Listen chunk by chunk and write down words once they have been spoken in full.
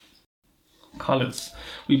Colours.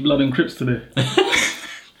 We blood and Crips today.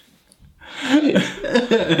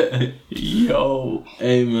 Yo.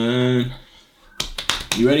 Hey, man.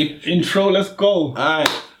 You ready? Intro, let's go. Alright.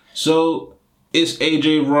 So, it's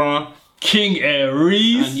AJ Raw. King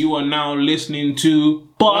Aries. And you are now listening to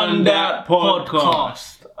Bun That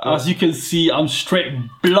Podcast. As you can see, I'm straight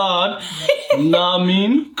blood. Nah, I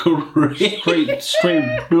mean? Correct.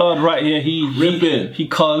 Straight blood right here. He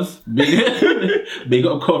cuz. Big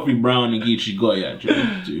up Coffee Brown and Geechee Goya.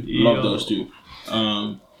 Love those two.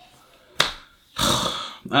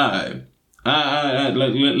 Alright.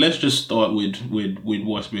 Let's just start with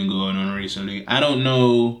what's been going on recently. I don't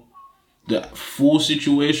know the full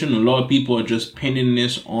situation. A lot of people are just pinning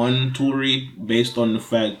this on Tory based on the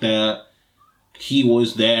fact that he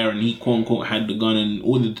was there and he quote unquote had the gun and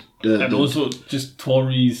all and also just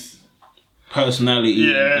Tory's personality.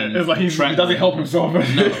 Yeah, it's like he doesn't help himself.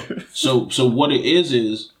 No. So what it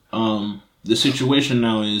is the situation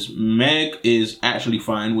now is Meg is actually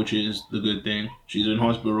fine, which is the good thing. She's in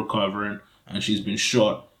hospital recovering and she's been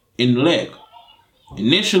shot in the leg.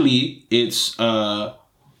 Initially, it's the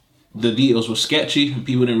details were sketchy.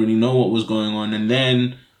 People didn't really know what was going on, and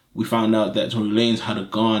then we found out that Tory Lanez had a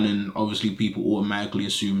gun, and obviously people automatically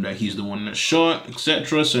assumed that he's the one that shot,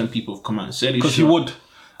 etc. Certain people have come out and said he shot.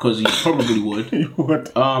 Because he probably would. He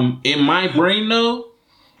would. In my brain, though,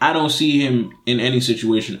 I don't see him in any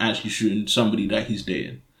situation actually shooting somebody that he's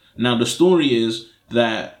dating. Now, the story is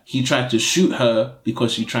that he tried to shoot her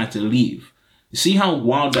because she tried to leave. You see how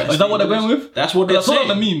wild that is? Is that what they're going with? That's what they're saying.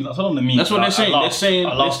 That's what on the meme. That's what they're saying.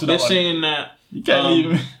 They're saying that you can't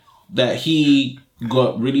leave. That he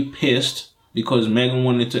got really pissed because Megan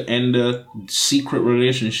wanted to end a secret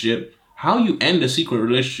relationship. How you end a secret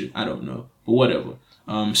relationship, I don't know, but whatever.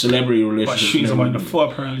 Celebrity relationship. Shooting somebody in the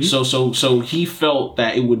foot, apparently. So he felt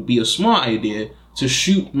that it would be a smart idea to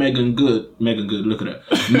shoot Megan Good, look at her.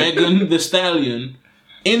 Megan the Stallion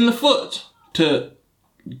in the foot to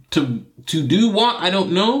do what? I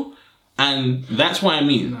don't know. And that's what I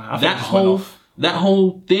mean. That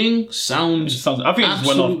whole thing sounds I think it's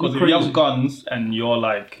well off because if you have guns and you're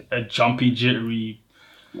like a jumpy, jittery.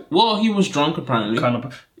 Well, he was drunk apparently. Kind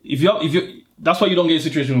of. If you that's why you don't get a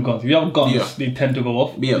situation with guns. If you have guns, they tend to go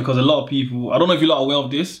off. Yeah. Because a lot of people, I don't know if you're aware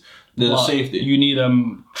of this. There's a safety. You need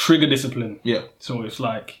trigger discipline. Yeah. So it's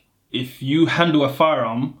like if you handle a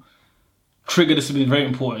firearm, trigger discipline is very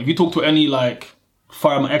important. If you talk to any like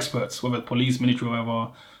firearm experts, whether police, military,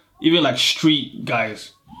 whatever, even like street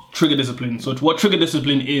guys, trigger discipline. So what trigger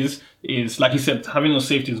discipline is like you said, having your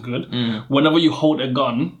safety is good. Whenever you hold a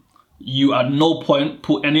gun, you at no point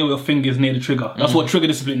put any of your fingers near the trigger. That's what trigger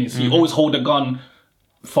discipline is. You always hold the gun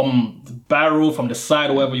from the barrel, from the side,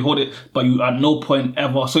 or wherever you hold it, but you at no point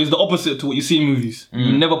ever. So it's the opposite to what you see in movies.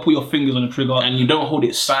 You never put your fingers on the trigger. And you don't hold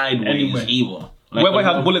it sideways either. Like whether it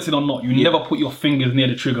has bullets in or not, you never put your fingers near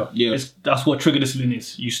the trigger. Yeah. That's what trigger discipline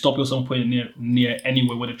is. You stop yourself putting it near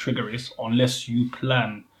anywhere where the trigger is, unless you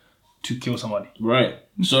plan to kill somebody. Right.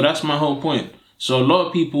 So that's my whole point. So a lot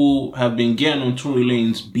of people have been getting on Tory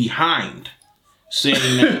Lanez behind,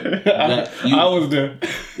 saying that I was there.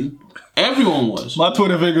 Everyone was. My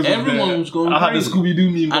Twitter fingers. Everyone was going. I had the Scooby Doo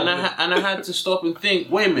meme, and I had to stop and think.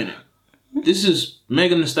 Wait a minute. This is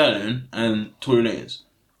Megan Thee Stallion and Tory Lanez.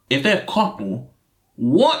 If they're a couple,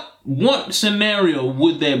 what scenario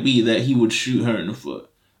would there be that he would shoot her in the foot?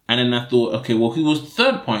 And then I thought, okay, well, he was the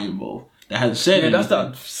third party involved that had said that's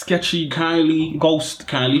that sketchy Kylie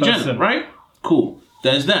person. Jenner, right? Cool.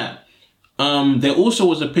 There's that. There also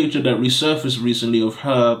was a picture that resurfaced recently of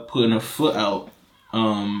her putting her foot out.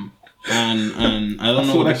 And I don't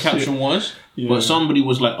know what the caption was, but somebody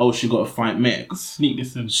was like, "Oh, she got to fight Meg." Sneak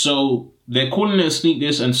this in. So they're calling it a sneak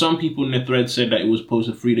this, and some people in the thread said that it was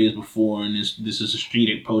posted 3 days before, and this is a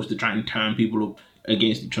strategic post to try and turn people up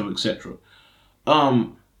against each other, etc.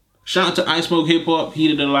 Shout out to I Smoke Hip Hop. He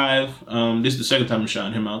did a live. This is the second time I'm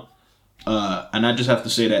shouting him out, and I just have to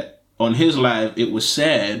say that on his live, it was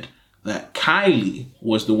said that Kylie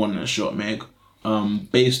was the one that shot Meg.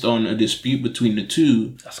 Based on a dispute between the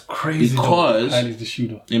two. That's crazy. Because Kylie's the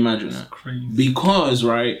shooter. Imagine That's that. Crazy. Because,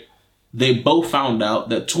 right, they both found out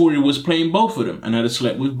that Tory was playing both of them and had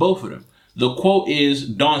slept with both of them. The quote is,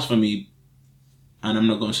 "Dance for me," and I'm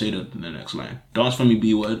not going to say the next line. "Dance for me,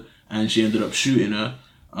 B-word," and she ended up shooting her.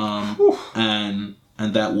 And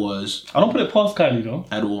that was... I don't put it past Kylie, though.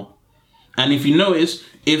 At all. And if you notice,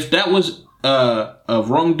 if that was a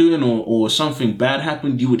wrongdoing or something bad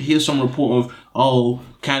happened, you would hear some report of, "Oh,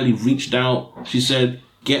 Kylie reached out. She said,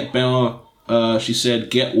 get better. She said,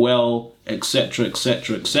 get well, etc.,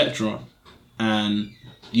 etc., etc." And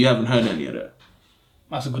you haven't heard any of that.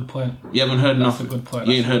 That's a good point. You haven't heard That's nothing. a good point.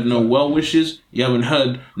 You ain't heard no well wishes. You haven't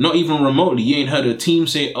heard, not even remotely, you ain't heard a team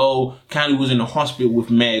say, oh, Kylie was in the hospital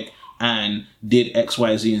with Meg and did X,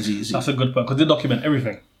 Y, Z, and Z. That's a good point because they document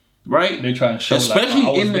everything. Right? They try and show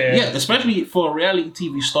especially like, especially for a reality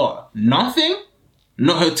TV star. Nothing,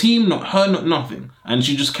 not her team, not her, not nothing, and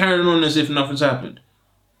she just carrying on as if nothing's happened.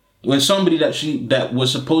 When somebody that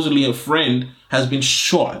was supposedly a friend has been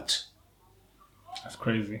shot. That's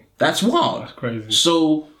crazy. That's wild. That's crazy.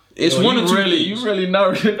 So it's one or two things. You really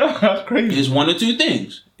narrowed it down. That's crazy. It's one or two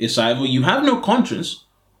things. It's either you have no conscience,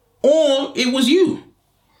 or it was you.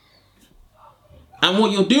 And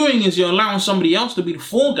what you're doing is you're allowing somebody else to be the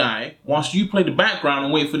fall guy whilst you play the background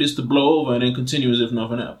and wait for this to blow over and then continue as if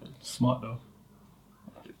nothing happened. Smart though.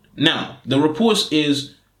 Now, the reports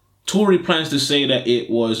is Tory plans to say that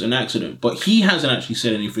it was an accident, but he hasn't actually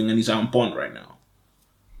said anything and he's out on bond right now.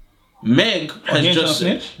 Meg has just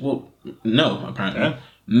said... Well, no, apparently. Yeah.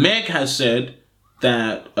 Meg has said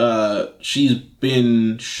that she's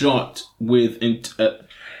been shot with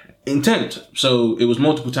intent. So it was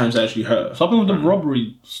multiple times actually her. Something with the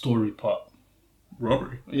robbery story part.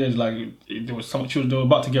 Robbery? Yeah, it's like there was some they were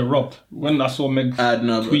about to get robbed. When I saw Meg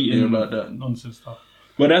tweeting about that nonsense stuff.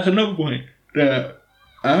 But that's another point that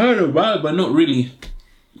I heard about it, but not really.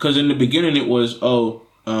 Because in the beginning it was,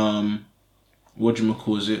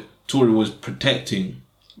 whatchamacallit, Tory was protecting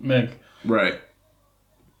Meg. Right.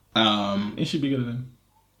 Is she bigger than him?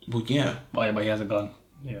 Well, yeah. Oh yeah, but he has a gun.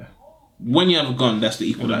 Yeah. When you have a gun, that's the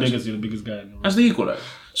You're equalizer. the biggest guy in the room. That's the equalizer.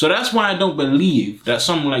 So that's why I don't believe that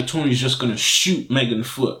someone like Tory's just going to shoot Meg in the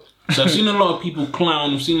foot. So I've seen a lot of people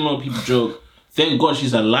clown, I've seen a lot of people joke. Thank God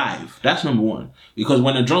she's alive. That's number one. Because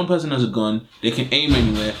when a drunk person has a gun, they can aim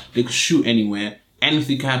anywhere, they can shoot anywhere,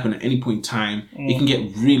 anything can happen at any point in time. It can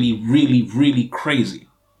get really, really, really crazy.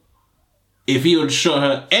 If he would shot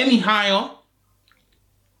her any higher...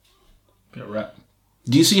 Get wrapped.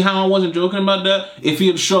 Do you see how I wasn't joking about that? If he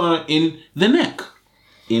had shot her in the neck,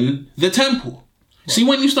 in the temple. What? See,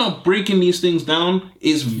 when you start breaking these things down,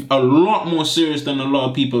 it's a lot more serious than a lot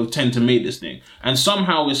of people tend to make this thing. And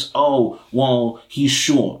somehow it's, oh, well, he's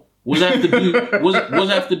short. What does that have to do? What does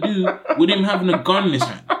that have to do with him having a gun in his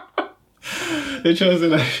hand? They're trying to say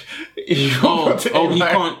like, he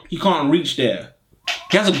can't reach there.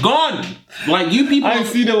 He has a gun. Like, you people... I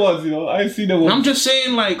see the ones, I'm just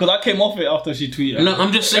saying, like... Because I came off it after she tweeted. No,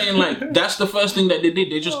 I'm just saying, like, that's the first thing that they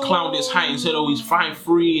did. They just clowned his height and said, oh, he's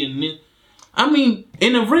 5'3", and then... I mean,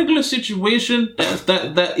 in a regular situation,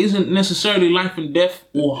 that isn't necessarily life and death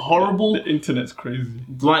or horrible. The internet's crazy.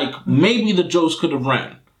 Like, maybe the jokes could have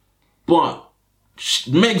ran. But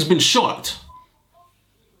Meg's been shot.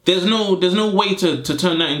 There's no way to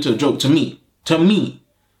turn that into a joke to me. To me.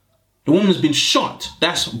 The woman's been shot.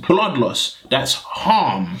 That's blood loss. That's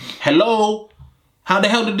harm. Hello? How the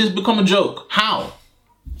hell did this become a joke? How?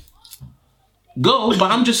 Go,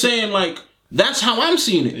 but I'm just saying, like, that's how I'm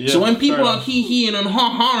seeing it. Yeah, so when people are he-heing and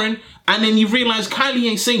ha-haing, and then you realize Kylie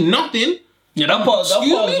ain't saying nothing. Yeah, that part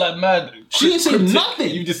was like mad. She ain't saying nothing.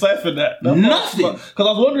 You deciphered that. Nothing. Because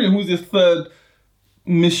I was wondering who's this third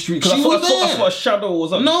mystery. Because I saw a shadow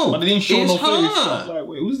was up. No, but they didn't show it's no her. face. I was like,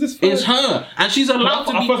 wait, who's this third? It's her. And she's allowed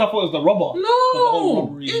to be... At first I thought it was the robber.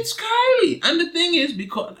 No, it's Kylie. And the thing is,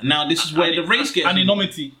 because... Now, this is where the race gets...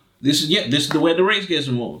 Anonymity. This is where the race gets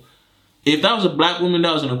involved. If that was a black woman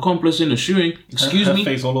that was an accomplice in the shooting, excuse me,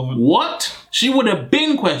 face all over. What? She would have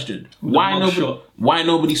been questioned. Why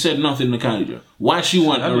nobody said nothing to Kylie? Why she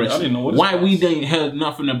wasn't arrested? I didn't know why we didn't heard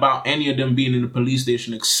nothing about any of them being in the police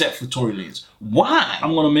station except for Tory Lanez? Why?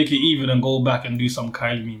 I'm gonna make it even and go back and do some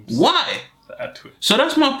Kylie memes. Why? To add to it. So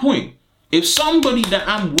that's my point. If somebody that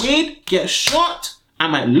I'm with gets shot,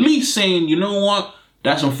 I'm at least saying, you know what?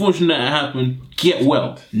 That's unfortunate that happened. Get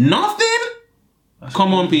well. Nothing?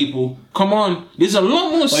 Come on, people. Come on. There's a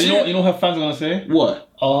lot more serious. You know her fans are gonna say? What?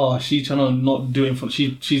 Oh, she's trying to not do it in front.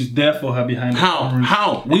 She's there for her behind the camera.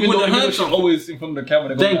 How? We would have heard she's always in front of the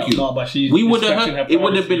camera. Thank you. No, but we would have heard. It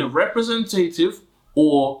would have been a representative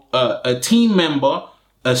or a team member,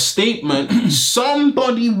 a statement.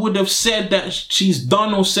 Somebody would have said that she's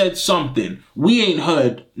done or said something. We ain't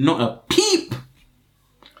heard not a peep.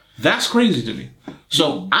 That's crazy to me.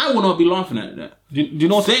 So I will not be laughing at that. Do you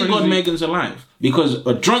know what's Thank crazy? God Megan's alive. Because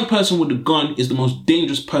a drunk person with a gun is the most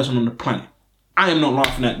dangerous person on the planet. I am not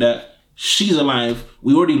laughing at that. She's alive.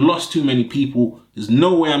 We already lost too many people. There's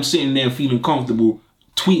no way I'm sitting there feeling comfortable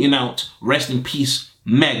tweeting out, rest in peace,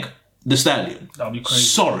 Meg the Stallion. That'd be crazy.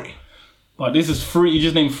 Sorry. But this is free. You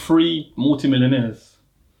just named 3 multimillionaires.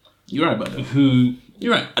 You're right about that. Who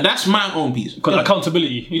You're right. That's my own piece. Because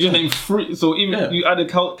accountability. You just named 3. So even you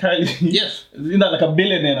added Yes. Isn't that like a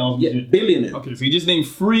billionaire now? Yeah, billionaire. Okay, so you just named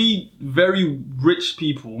 3 very rich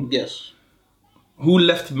people. Yes. Who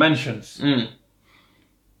left mansions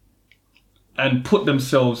and put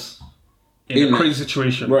themselves in a crazy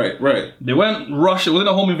situation. Right. They weren't rushed. It wasn't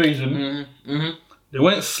a home invasion. They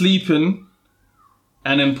weren't sleeping,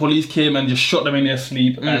 and then police came and just shot them in their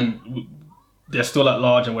sleep, and they're still at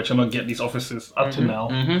large, and we're trying to get these officers up to now.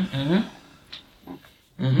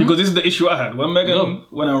 Because this is the issue I had when Megan,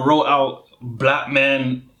 when I wrote out "black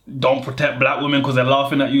men don't protect black women" because they're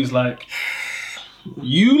laughing at you. It's like,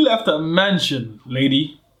 you left a mansion,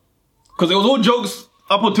 lady. Because it was all jokes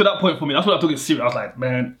up until that point for me. That's what I took it serious. I was like,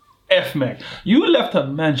 man, F Meg. You left a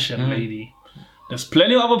mansion, lady. There's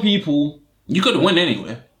plenty of other people. You could have went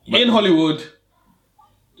anywhere. In Hollywood,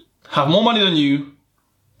 have more money than you.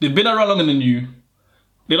 They've been around longer than you.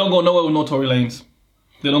 They don't go nowhere with no Tory Lanez.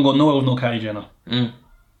 They don't go nowhere with no Kylie Jenner.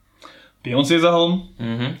 Beyonce's at home.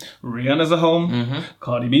 Rihanna's at home.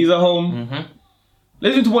 Cardi B's at home.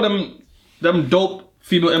 Listen to what them dope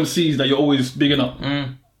female MCs that you're always bigging up.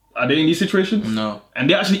 Are they in these situations? No. And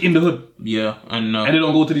they're actually in the hood. Yeah, I know. And they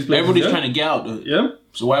don't go to these places. Everybody's trying to get out the hood. Yeah.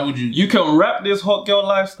 So why would you? You can rap this hot girl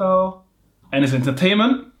lifestyle and it's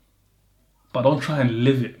entertainment, but don't try and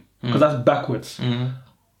live it. Because that's backwards.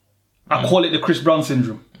 I call it the Chris Brown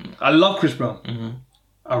syndrome. I love Chris Brown.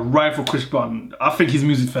 I ride for Chris Brown. I think his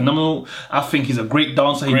music's phenomenal. I think he's a great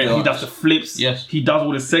dancer. He does the flips. Yes. He does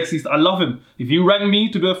all the sexy stuff. I love him. If you rang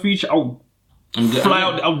me to do a feature, I'll fly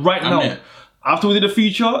out right now. There. After we did the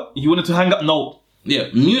feature, he wanted to hang out. No. Yeah,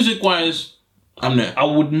 music-wise, I'm there. I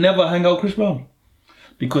would never hang out with Chris Brown.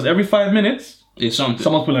 Because every 5 minutes, it's something.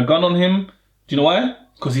 Someone's putting a gun on him. Do you know why?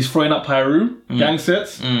 Because he's throwing up Pyru, gang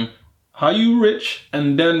sets. How you rich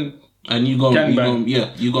and then you going back.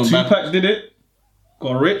 Tupac did it,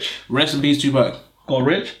 got rich. Rest in peace, Tupac. Got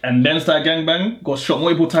rich and then started gangbang. Got shot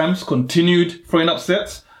multiple times. Continued throwing up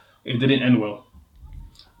sets. It didn't end well.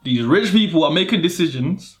 These rich people are making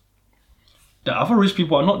decisions that other rich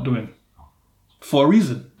people are not doing for a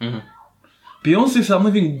reason. Beyonce said, "I'm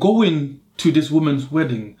not even going to this woman's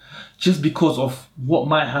wedding just because of what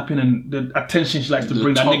might happen and the attention she likes to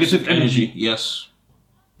bring, that negative energy." Yes.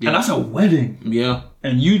 And that's a wedding. Yeah.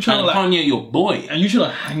 And you trying to Kanye, your boy. And you trying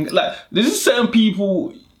to hang there's just certain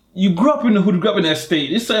people, you grew up in the hood, you grew up in the estate.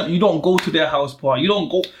 This certain, you don't go to their house party. You don't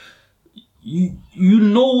go. You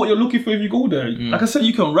know what you're looking for if you go there. Like I said,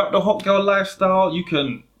 you can rap the hot girl lifestyle. You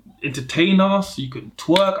can entertain us. You can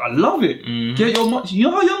twerk. I love it. Get your money. You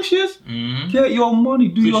know how young she is? Get your money.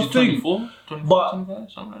 Do your thing. 24, but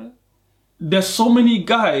 25, something like that. There's so many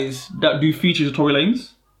guys that do features with Tory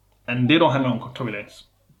Lanez, and they don't hang out with Tory Lanez.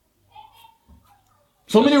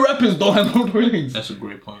 So many rappers don't hang out with Tory Lanez. That's a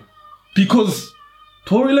great point. Because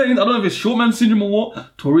Tory Lanez, I don't know if it's short man syndrome or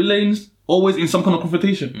what, Tory Lanez always in some kind of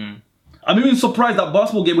confrontation. I'm even surprised that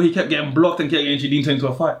basketball game where he kept getting blocked and kept getting Jadine into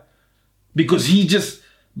a fight. Because he just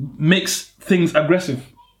makes things aggressive.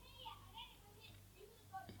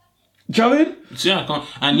 Do you know what I mean? See, I can't.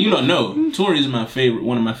 And you don't know, Tory is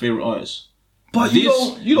one of my favorite artists. But you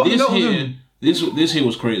don't hang out with him. This here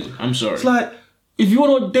was crazy. I'm sorry. It's like, if you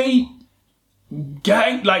want to date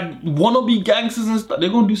wannabe gangsters and stuff, they're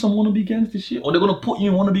gonna do some wannabe gangster shit, or they're gonna put you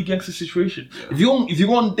in wannabe gangster situation. If you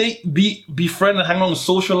want to date, be friends and hang around with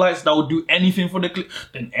socialites that will do anything for the clique,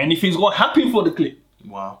 then anything's gonna happen for the clique.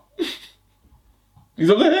 Wow. You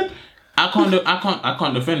know what I'm saying? I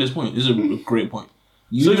can't defend this point. This is a great point.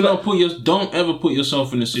 Don't ever put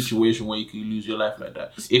yourself in a situation where you can lose your life like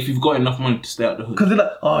that. If you've got enough money to stay out the hood. Because they're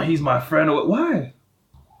like, oh, he's my friend. Or why?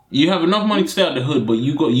 You have enough money to stay out the hood, but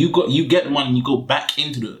you get the money and you go back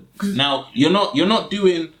into the hood. Now you're not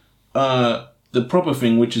doing the proper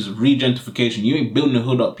thing, which is regentification. You ain't building the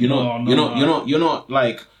hood up. You're not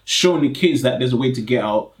like showing the kids that there's a way to get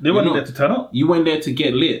out. They weren't there to turn up. You went there to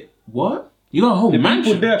get lit. What? You got a whole mansion.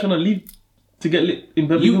 People there trying to leave to get lit in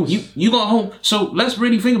Beverly Hills. You got a home. So let's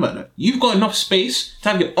really think about that. You've got enough space to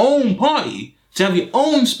have your own party, to have your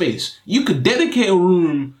own space. You could dedicate a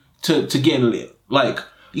room to getting lit. Like,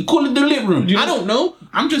 you call it the lit room. I don't know.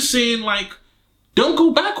 I'm just saying, like, don't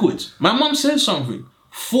go backwards. My mom says something.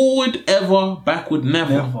 Forward ever, backward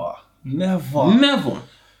never. Never.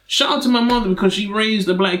 Shout out to my mother because she raised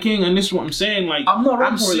a black king, and this is what I'm saying. Like,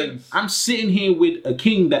 I'm sitting here with a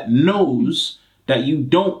king that knows that you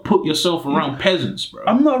don't put yourself around peasants, bro.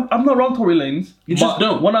 I'm not around Tory Lanez. You just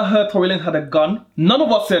don't. When I heard Tory Lanez had a gun, none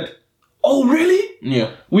of us said, "Oh, really?"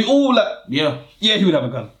 Yeah. We all like, yeah, he would have a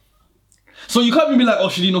gun. So you can't even be like, "Oh,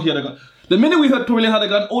 she didn't know he had a gun." The minute we heard Tory Lanez had a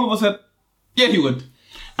gun, all of us said, "Yeah, he would."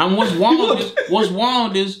 And what's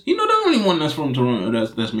wild is you're not the only one that's from Toronto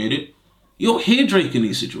that's made it. You'll hear Drake in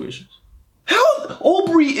these situations. How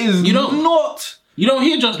Aubrey is not. You don't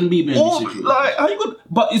hear Justin Bieber in these situations. Like, how you good?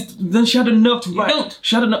 But then she had the nerve to write. don't.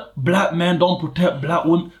 She had the nerve. Black men don't protect black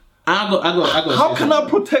women. I go. How can I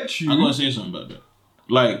protect you? I'm gonna say something about that.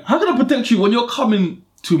 Like, how can I protect you when you're coming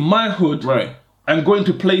to my hood, right, and going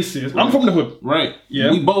to places? I'm from the hood, right?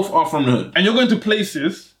 Yeah, we both are from the hood, and you're going to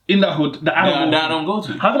places in that hood that I don't go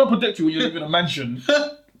to. How can I protect you when you live in a mansion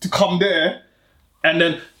to come there, and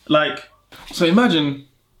then like, so imagine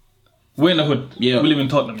we're in the hood. Yeah, we live in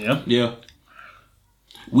Tottenham. Yeah, yeah.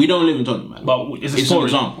 We don't live in Tottenham, man. But it's a story.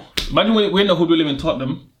 An example. Imagine we're in the hood, we live in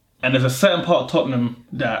Tottenham, and there's a certain part of Tottenham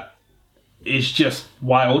that is just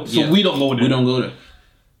wild. So we don't go there. We don't go there.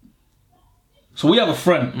 So we have a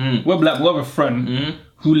friend. We're black. We have a friend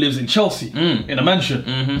who lives in Chelsea in a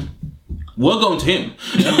mansion. We're going to him.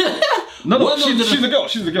 No, she's the girl.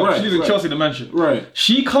 She's the girl. Right, she lives in Chelsea in a mansion. Right.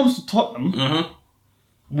 She comes to Tottenham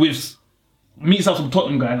meets up some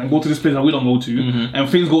Tottenham guy and go to this place that we don't go to, and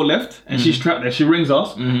things go left, and she's trapped there. She rings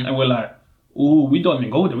us, and we're like, "Oh, we don't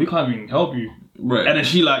even go there. We can't even help you." Right. And then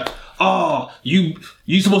she like, "Oh, you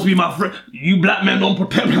supposed to be my friend. You black men don't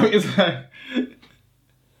protect me." It's like,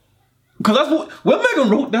 because that's what when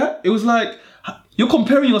Megan wrote that, it was like you're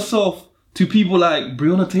comparing yourself to people like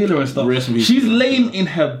Breonna Taylor and stuff. She's laying in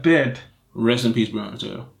her bed. Rest in peace, Breonna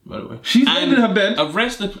Taylor. By the way, she's laying in her bed.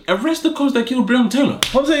 Arrest the cops that killed Breonna Taylor.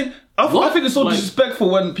 I'm saying, I think it's so disrespectful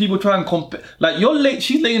when people try and compare. Like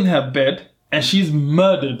she's laying in her bed and she's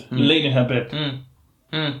murdered laying in her bed.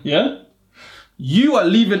 Yeah, you are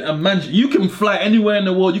leaving a mansion. You can fly anywhere in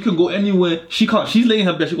the world. You can go anywhere. She can't. She's laying in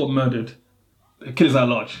her bed. She got murdered. The killers are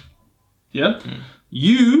large. Yeah,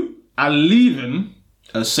 you are leaving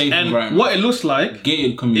a safe and environment. What it looks like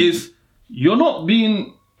gated community is you're not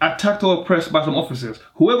being attacked or oppressed by some officers.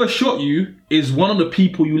 Whoever shot you is one of the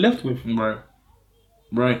people you left with.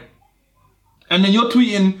 Right. And then you're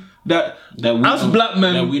tweeting that as black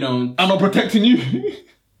men, are not protecting you.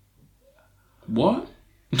 What?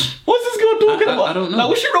 What's this girl talking about? I don't know. Like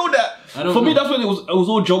when she wrote that, for me that's when it was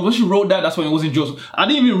all jokes. When she wrote that, that's when it wasn't jokes. I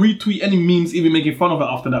didn't even retweet any memes even making fun of her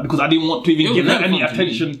after that because I didn't want to even give her any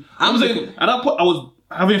attention. I'm saying at that point I was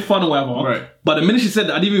having fun or whatever. Right. But the minute she said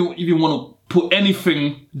that, I didn't even want to put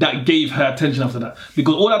anything that gave her attention after that.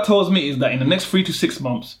 Because all that tells me is that in the next 3 to 6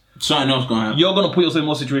 months, something else gonna happen. You're gonna put yourself in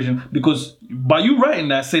more situation because by you writing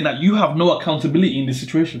that, saying that you have no accountability in this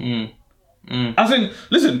situation. As in,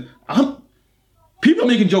 listen, people are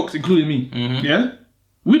making jokes, including me. Yeah,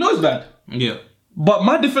 we know it's bad. Yeah, but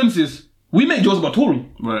my defense is we make jokes about Tory.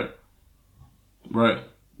 Right.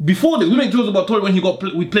 Before this, we make jokes about Tory when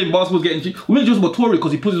we playing basketball, getting cheap. We make jokes about Tory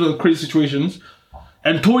because he puts us in crazy situations.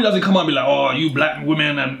 And Tory doesn't come out and be like, "Oh, you black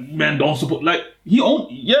women and men don't support." Like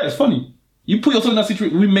it's funny. You put yourself in that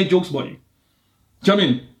situation. We make jokes about you. Do you know what I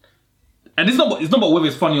mean? And it's not about whether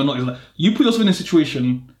it's funny or not. It's like you put yourself in a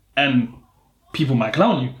situation and people might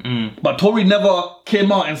clown you. But Tory never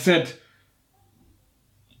came out and said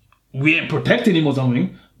we ain't protecting him or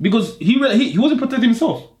something because he wasn't protecting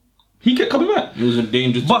himself. He kept coming back. It was a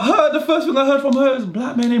danger. But the first thing I heard from her is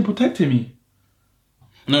black men ain't protecting me.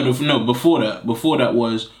 No. Before that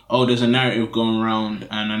was, there's a narrative going around,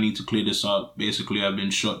 and I need to clear this up. Basically, I've been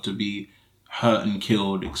shot to be hurt and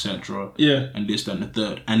killed, etc. Yeah. And this, that, and the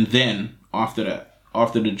third. And then after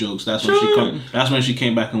the jokes, that's when she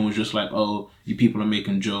came back and was just like, "Oh, you people are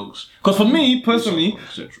making jokes." Because for me personally,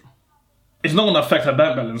 etc. It's not gonna affect her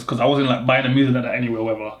bank balance because I wasn't like buying the music like that anyway or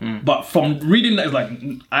whatever. But from reading that, it's like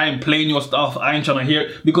I ain't playing your stuff. I ain't trying to hear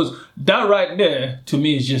it because that right there to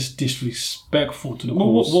me is just disrespectful to the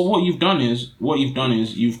cause. Well, what you've done is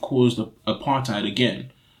you've caused apartheid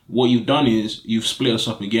again. What you've done is you've split us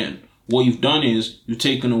up again. What you've done is you've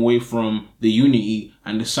taken away from the unity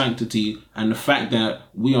and the sanctity and the fact that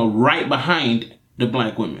we are right behind the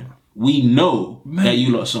black women. We know that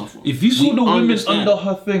you lot suffer. If you saw the women under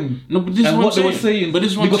her thing, no, but this is what they were saying, but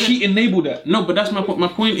this is what because she enabled that. No, but that's my point. My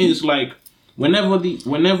point is like whenever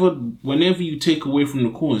you take away from the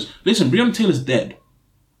cause, listen, Breonna Taylor's dead.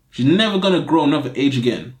 She's never gonna grow another age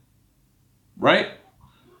again, right?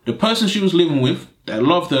 The person she was living with that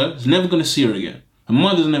loved her is never gonna see her again. Her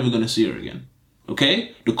mother's never gonna see her again.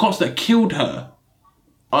 Okay, the cops that killed her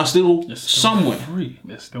are still somewhere.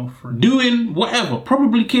 They're still free. Doing whatever.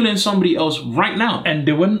 Probably killing somebody else right now. And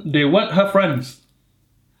they weren't her friends.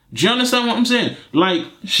 Do you understand what I'm saying? Like,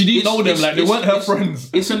 she didn't know them, like they weren't her friends.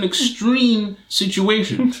 It's an extreme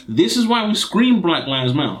situation. This is why we scream Black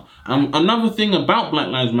Lives Matter. Another thing about Black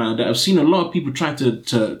Lives Matter that I've seen a lot of people try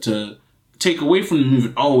to take away from the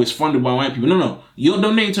movement. Oh, it's funded by white people. No. You're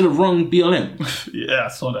donating to the wrong BLM. Yeah, I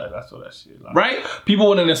saw that shit. Like, Right? people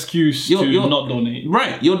want an excuse to not donate.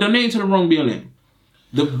 Right. You're donating to the wrong BLM.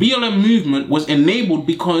 The BLM movement was enabled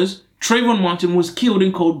because Trayvon Martin was killed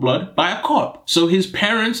in cold blood by a cop. So his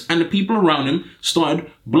parents and the people around him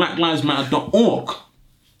started BlackLivesMatter.org.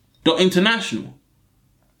 .international.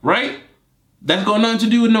 Right? That's got nothing to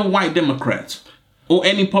do with no white Democrats or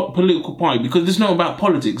any political party, because it's not about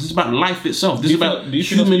politics. It's about life itself. This is about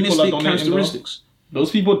humanistic characteristics.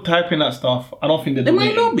 Those people typing that stuff, I don't think they're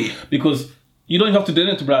donating. They might not be. Because you don't have to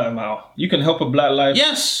donate to Black Lives Matter. You can help a Black life.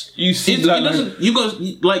 Yes. You see Black lives. You guys,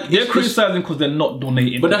 like, they're criticizing because they're not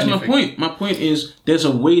donating. But that's anything. my point. My point is there's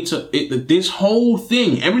a way to... this whole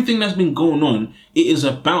thing, everything that's been going on, it is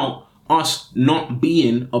about us not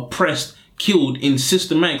being oppressed, killed in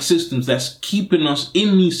systematic systems that's keeping us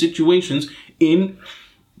in these situations in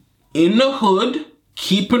the hood,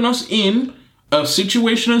 keeping us in a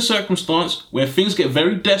situation and circumstance where things get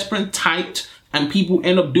very desperate and tight and people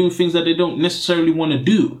end up doing things that they don't necessarily want to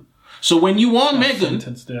do. So when you are Megan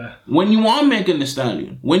Thee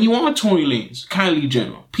Stallion, when you are Tory Lanez, Kylie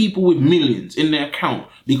Jenner, people with millions in their account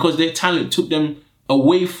because their talent took them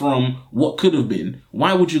away from what could have been,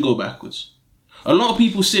 why would you go backwards? A lot of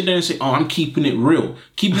people sit there and say, oh, I'm keeping it real.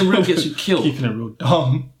 Keeping it real gets you killed. Keeping it real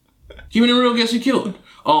dumb. Keeping it real gets you killed.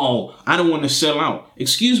 Oh, I don't want to sell out.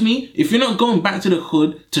 Excuse me, if you're not going back to the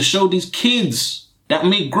hood to show these kids that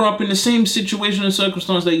may grow up in the same situation and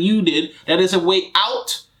circumstance that you did, that is a way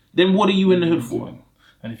out, then what are you in the hood for?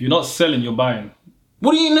 And if you're not selling, you're buying.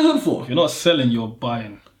 What are you in the hood for? If you're not selling, you're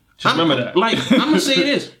buying. Just remember that. Like, I'm going to say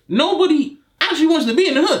this. Nobody actually wants to be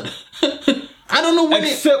in the hood. I don't know when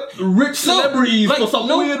except rich celebrities or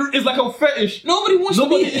something weird. It's like a fetish. Nobody wants to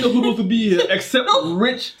be here. in the hood wants to be here except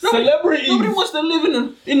rich celebrities. Nobody wants to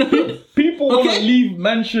live in the hood. People want to leave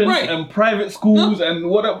mansions and private schools and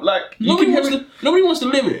whatever. Like nobody wants to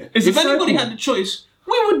live here. If anybody had the choice,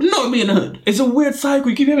 we would not be in the hood. It's a weird cycle.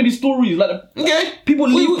 You keep hearing these stories. Like people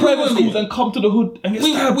leave private schools and come to the hood and get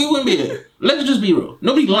stabbed. We wouldn't be here. Let's just be real.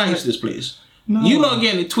 Nobody likes this place. No. You're not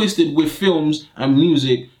getting it twisted with films and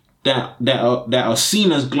music that are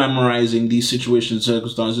seen as glamorizing these situations and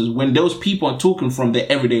circumstances when those people are talking from their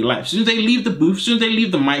everyday life. As soon as they leave the booth, as soon as they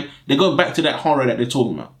leave the mic, they go back to that horror that they're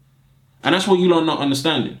talking about. And that's what you are not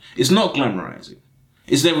understanding. It's not glamorizing.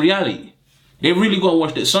 It's their reality. They really got to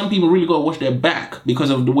watch that. Some people really got to watch their back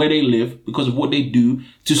because of the way they live, because of what they do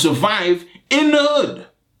to survive in the hood.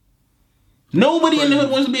 Nobody in the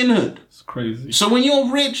hood wants to be in the hood. It's crazy. So when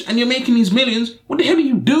you're rich and you're making these millions, what the hell are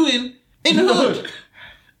you doing in the hood?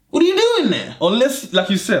 What are you doing there? Unless, like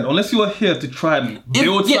you said, unless you are here to try and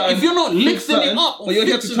build something. If you're not lifting it up, but you're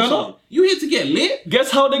here to turn up. You're here to get lit.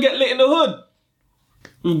 Guess how they get lit in the hood?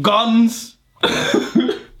 With guns.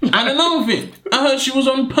 And another thing, I heard she was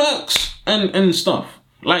on perks and stuff.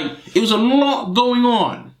 Like, it was a lot going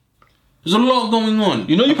on. There's a lot going on.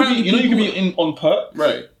 You could be on perk,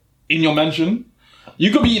 right? In your mansion.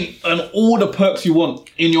 You could be in all the perks you want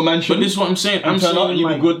in your mansion. But this is what I'm saying. I'm saying saying you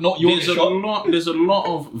be good. Not there's a lot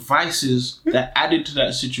of vices that added to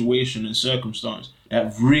that situation and circumstance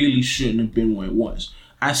that really shouldn't have been where it was.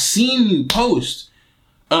 I seen you post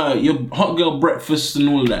your hot girl breakfast and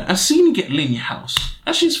all of that. I seen you get lit in your house.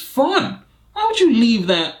 That shit's fun. Why would you leave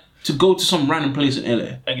that to go to some random place in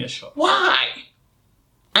LA? I get shot. Why?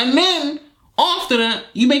 And then after that,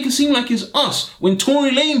 you make it seem like it's us. When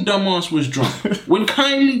Tory Lanez dumbass was drunk. When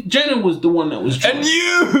Kylie Jenner was the one that was drunk.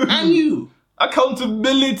 And you.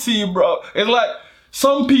 Accountability, bro. It's like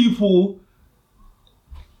some people,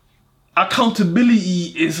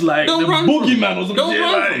 accountability is like the boogeyman or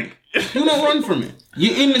something. Do not run from it.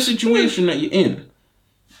 You're in the situation that you're in.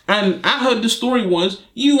 And I heard the story was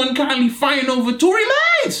you and Kylie fighting over Tory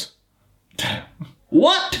Lanez. Damn.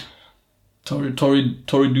 What? Tory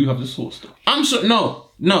do have the source though. I'm sorry. No.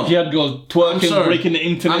 He had girls twerking, breaking the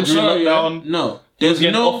internet during lockdown. No. There's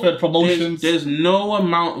no offered promotions. There's no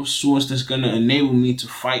amount of source that's gonna enable me to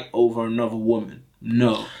fight over another woman.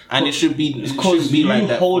 No. And it should be because you like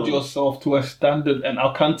that. Hold yourself to a standard and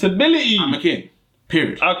accountability. I'm a king.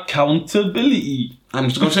 Period. Accountability. I'm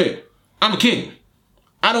just gonna say it. I'm a king.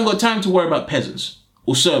 I don't got time to worry about peasants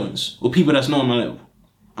or servants or people that's not on my level.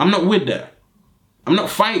 I'm not with that. I'm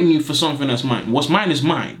not fighting you for something that's mine. What's mine is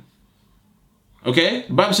mine. Okay?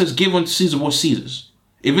 The Bible says give unto Caesar what's Caesar's.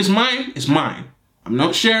 If it's mine, it's mine. I'm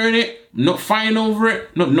not sharing it. I'm not fighting over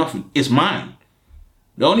it. No, nothing. It's mine.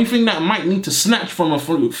 The only thing that I might need to snatch from a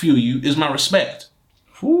few of you is my respect.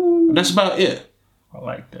 Ooh. That's about it. I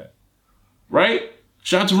like that. Right?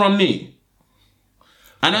 Shout out to Romney.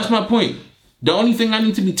 And that's my point. The only thing I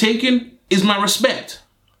need to be taken is my respect.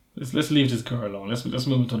 Let's leave this girl alone. Let's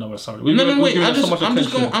move into another subject. No, wait. I'm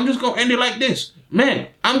just gonna end it like this. Man,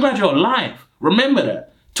 I'm glad you're alive. Remember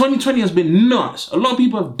that. 2020 has been nuts. A lot of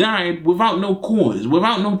people have died without no cause,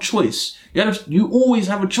 without no choice. You always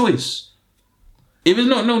have a choice. If it's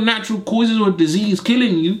not no natural causes or disease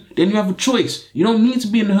killing you, then you have a choice. You don't need to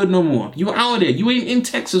be in the hood no more. You're out there. You ain't in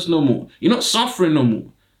Texas no more. You're not suffering no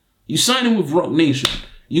more. You signing with Rock Nation.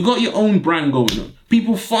 You got your own brand going on.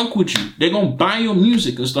 People fuck with you. They're gonna buy your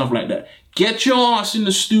music and stuff like that. Get your ass in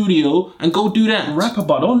the studio and go do that. Rap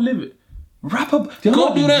about, don't live it. Rap up.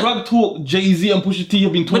 Go do that. Drug talk. Jay-Z and Pusha T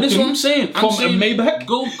have been talking. But that's what I'm saying. From a Maybach.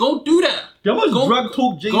 Go do that. How much drug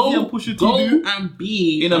talk Jay-Z and Pusha T do? Go and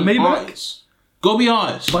be in a Maybach. Artist. Go be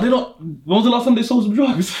artist. But they don't. When was the last time they sold some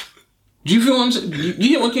drugs? Do you feel what I'm saying? You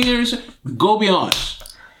hear what King Henry said? Go be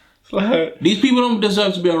artist. Like, these people don't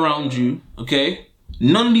deserve to be around you. Okay.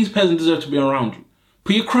 None of these peasants deserve to be around you.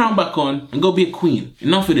 Put your crown back on and go be a queen.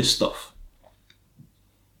 Enough of this stuff.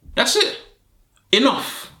 That's it.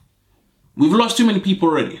 Enough. We've lost too many people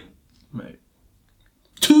already. Mate.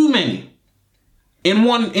 Too many.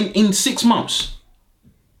 In 6 months.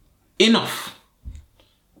 Enough.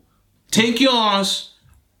 Take your ass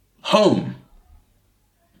home.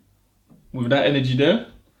 With that energy there,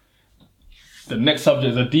 the next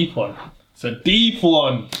subject is a deep one. It's a deep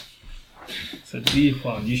one. It's a deep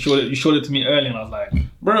one. You showed it to me earlier, and I was like,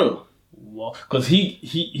 bro, what? Because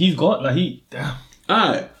he's got like damn.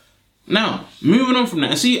 Alright. Now, moving on from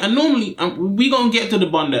that. See, and normally we gonna get to the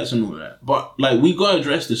bundats and all that, but like we gotta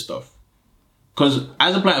address this stuff. Because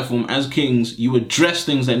as a platform, as kings, you address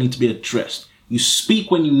things that need to be addressed. You speak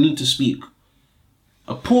when you need to speak.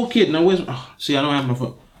 A poor kid, now where's... Oh, see, I don't have my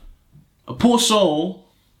phone. A poor soul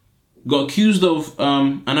got accused of,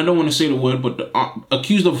 and I don't want to say the word, but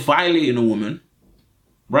accused of violating a woman,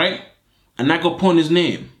 right? And that got put on his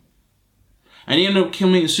name. And he ended up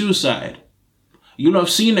committing suicide. You'll have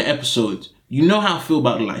seen the episodes. You know how I feel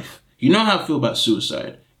about life. You know how I feel about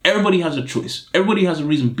suicide. Everybody has a choice. Everybody has a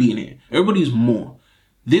reason being here. Everybody's more.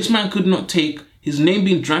 This man could not take his name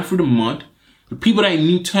being dragged through the mud. The people that he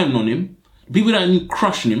knew turning on him, the people that he knew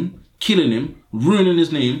crushing him, killing him, ruining his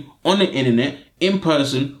name on the internet, in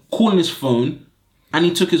person, calling his phone, and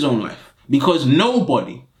he took his own life. Because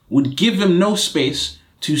nobody would give him no space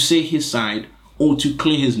to say his side, or to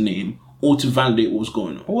clear his name, or to validate what was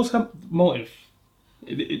going on. What was her motive?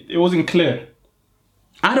 It wasn't clear.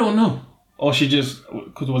 I don't know. Or she just,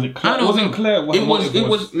 because was it clear? It wasn't clear. What it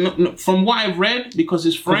was no, from what I've read, because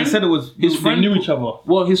his friend... He said it was, his friend knew each other.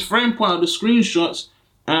 Well, his friend put out the screenshots,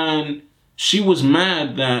 and she was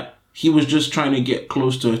mad that he was just trying to get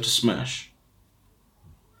close to her to smash.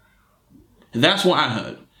 That's what I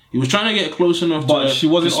heard. He was trying to get close enough to her. But she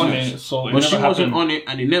wasn't on it, so it But never she happened. wasn't on it,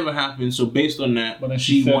 and it never happened, so based on that,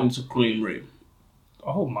 she wanted to claim rape.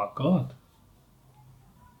 Oh my God.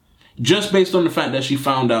 Just based on the fact that she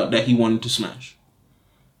found out that he wanted to smash.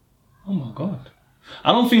 Oh my God.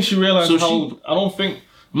 I don't think she realized I'm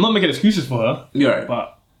not making excuses for her. You're right.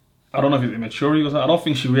 But I don't know if it's immaturity or something. I don't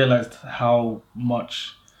think she realized how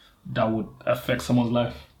much that would affect someone's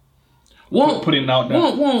life. Putting out there.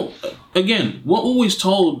 Well, again, we're always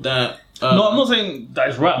told that... no, I'm not saying that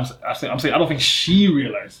it's right. I'm saying I don't think she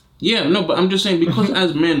realized. Yeah, no, but I'm just saying because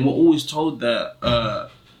as men, we're always told that, that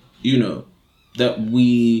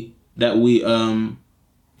we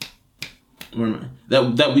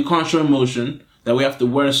can't show emotion, that we have to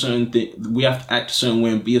wear a certain thing, we have to act a certain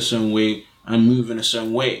way and be a certain way and move in a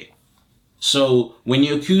certain way. So when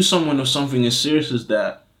you accuse someone of something as serious as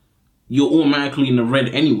that, you're automatically in the red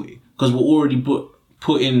anyway, because we're already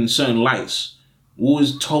put in certain lights. We're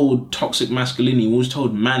always told toxic masculinity, we're always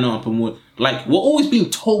told man up, and we're always being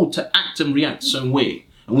told to act and react a certain way.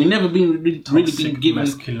 And we've never been really been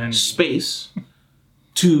given space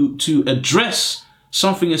to address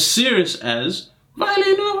something as serious as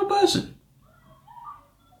violating another person.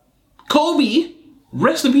 Kobe,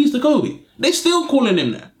 rest in peace to Kobe. They still calling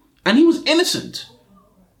him that. And he was innocent.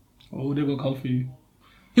 Oh, they're gonna come for you.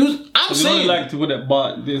 I'm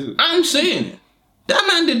saying it. That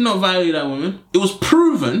man did not violate that woman. It was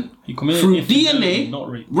proven through DNA, not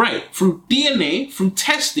rape. Right, through DNA, through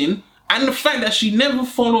testing, and the fact that she never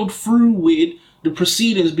followed through with the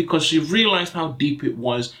proceedings because she realized how deep it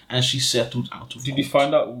was and she settled out of Did you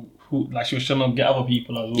find out who, like she was trying to get other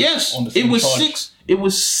people as well? Yes, on the same charge? It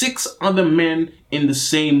was 6 other men in the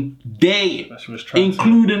same day,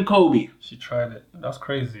 including Kobe. She tried it. That's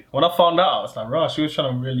crazy. When I found out, I was like, right, she was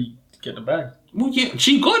trying to really get the bag. Well, yeah,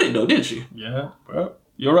 she got it though, didn't she? Yeah, bro.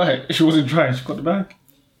 You're right. She wasn't trying. She got the bag.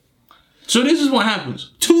 So this is what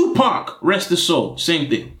happens. Tupac, rest his soul. Same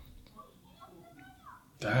thing.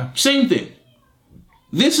 Damn. Same thing.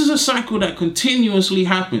 This is a cycle that continuously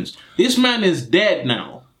happens. This man is dead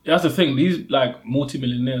now. That's the thing. These like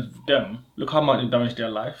multi-millionaires, them, look how much they damaged their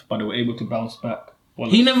life, but they were able to bounce back. Well,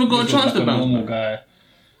 He never got a chance to bounce normal back. guy.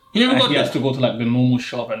 He never And got he has that. to go to like the normal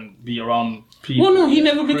shop and be around people. Well, no, he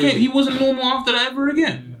never Crazy. became. He wasn't normal after that ever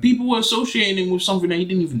again. People were associating him with something that he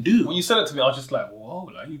didn't even do. When you said it to me, I was just like, whoa,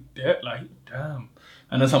 like he dead, like damn.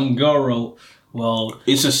 And then some girl wrote, well,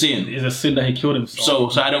 It's a sin. it's a sin that he killed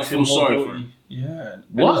himself. So I don't Makes him feel more sorry guilty. for him. Yeah. And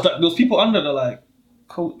What? it was like, those people under there, like,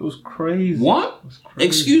 it was crazy. What? It was crazy.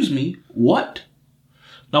 Excuse me. What?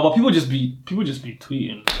 No, but people just be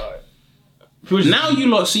tweeting like. People just Now you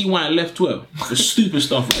lot see why I left Twitter for stupid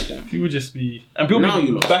stuff like that. People just be and people Now you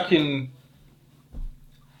be lost. backing.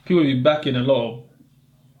 People be backing a lot of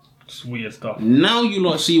just weird stuff. Now you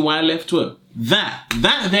lot see why I left Twitter. That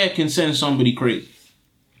there can send somebody crazy.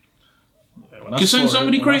 Yeah, when I Can send saw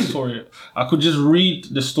somebody when I crazy. saw it, I could just read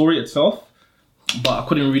the story itself, but I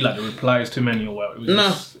couldn't read like the replies too many or whatever. It was No.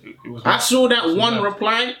 just, it was. I saw that it was one bad.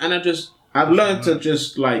 reply and I've learned to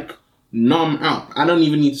just like numb out. I don't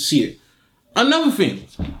even need to see it. Another thing,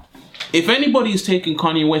 if anybody is taking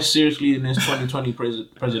Kanye West seriously in this 2020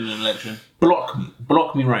 president election, block me.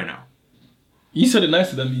 Block me right now. You said it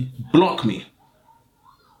nicer than me. Block me.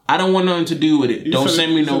 I don't want nothing to do with it. Don't said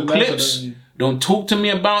send it- me you no said it nicer clips. than me. Don't talk to me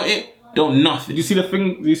about it. Don't nothing. Did you see the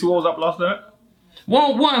thing? Did you see what was up last night?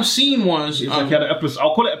 Well, what I've seen was It's like he had an episode.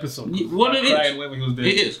 I'll call it episode. what Like it crying is. whenever he was there.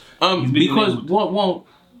 It is. He's being Because labeled. well,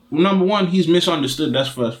 number one, he's misunderstood. That's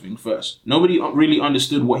first thing first. Nobody really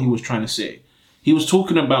understood what he was trying to say. He was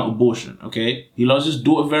talking about abortion. Okay, he loves his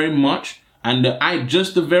daughter very much, and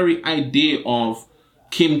the very idea of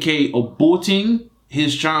Kim K aborting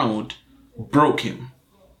his child broke him,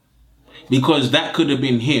 because that could have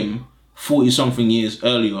been him 40-something years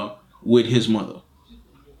earlier with his mother.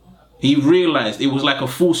 He realized it was like a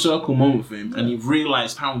full circle moment for him, and he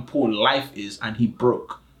realized how important life is, and he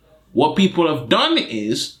broke. What people have done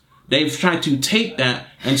is they've tried to take that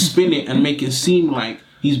and spin it and make it seem like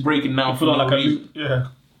he's breaking down for Put on no like a reason, yeah.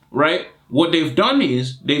 right? What they've done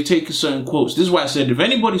is they've taken certain quotes. This is why I said if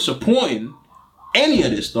anybody's supporting any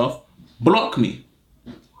of this stuff, block me.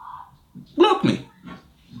 Block me.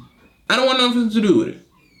 I don't want nothing to do with it.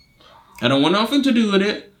 I don't want nothing to do with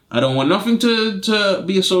it. I don't want nothing to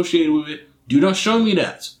be associated with it. Do not show me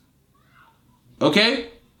that. Okay?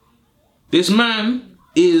 This man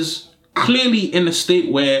is clearly in a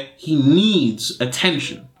state where he needs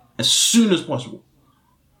attention as soon as possible.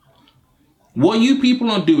 What you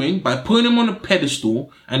people are doing by putting him on a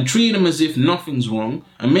pedestal and treating him as if nothing's wrong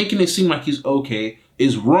and making it seem like he's okay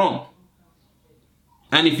is wrong.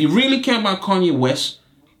 And if you really care about Kanye West,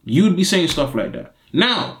 you'd be saying stuff like that.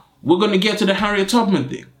 Now, we're going to get to the Harriet Tubman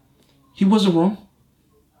thing. He wasn't wrong.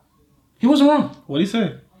 He wasn't wrong. What did he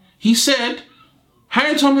say? He said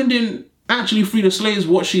Harriet Tubman didn't actually free the slaves.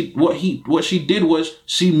 What she did was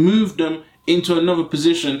she moved them into another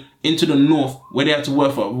position into the North where they had to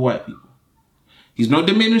work for other white people. He's not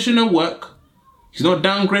diminishing her work. He's not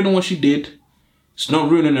downgrading what she did. It's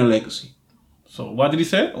not ruining her legacy. So what did he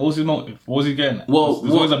say? What was his motive? What was he getting at? Well,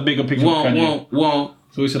 there's always a bigger picture of Kanye.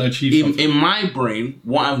 So he's gonna achieve something. in my brain,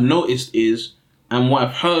 what I've noticed is, and what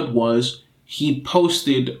I've heard was, he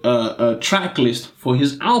posted a track list for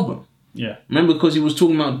his album. Yeah. Remember, because he was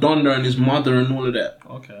talking about Donda and his mother and all of that.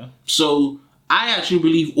 Okay. So I actually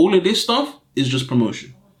believe all of this stuff is just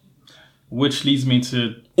promotion. Which leads me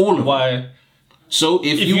to All of why. So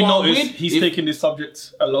if If you are notice, with, he's if- taking this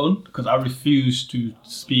subject alone because I refuse to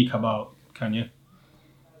speak about Kanye.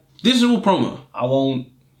 this is all promo. I won't.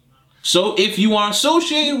 So if you are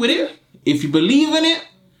associated with it, if you believe in it,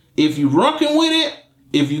 if you rocking with it,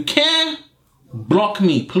 if you care, block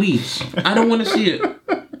me, please. I don't want to see it.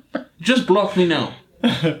 Just block me now.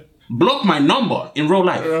 Block my number in real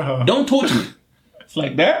life. Don't talk to me. It's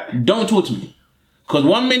like that. Don't talk to me. Because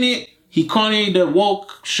 1 minute, he Kanye the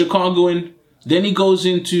woke Chicagoan, then he goes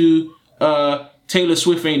into Taylor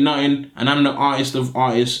Swift ain't nothing, and I'm the artist of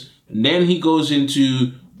artists. And then he goes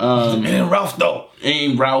into And Ralph though.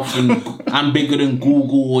 ain't Ralph and I'm bigger than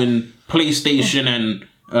Google and PlayStation and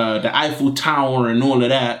the Eiffel Tower and all of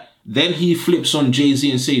that. Then he flips on Jay-Z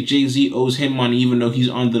and say Jay-Z owes him money even though he's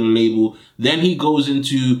under the label. Then he goes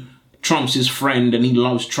into Trump's his friend and he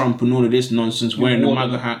loves Trump and all of this nonsense, wearing the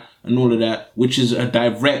MAGA hat and all of that, which is a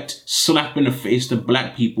direct slap in the face to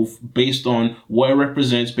black people based on what it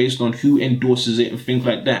represents, based on who endorses it and things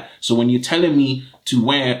like that. So when you're telling me to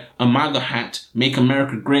wear a MAGA hat, make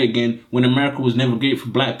America great again, when America was never great for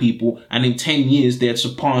black people, and in 10 years they had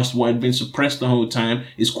surpassed what had been suppressed the whole time.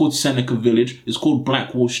 It's called Seneca Village. It's called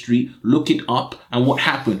Black Wall Street. Look it up. And what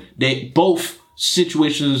happened? They both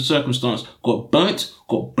situations and circumstance got burnt,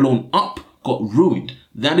 got blown up, got ruined.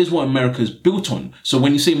 That is what America is built on. So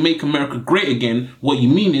when you say make America great again, what you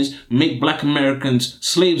mean is make black Americans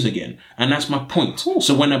slaves again. And that's my point. Ooh.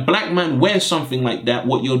 So when a black man wears something like that,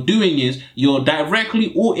 what you're doing is you're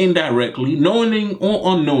directly or indirectly, knowingly or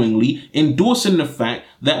unknowingly, endorsing the fact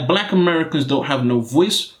that black Americans don't have no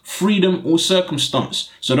voice, freedom, or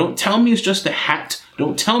circumstance. So don't tell me it's just a hat.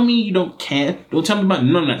 Don't tell me you don't care. Don't tell me about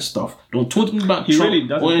none of that stuff. Don't talk to me about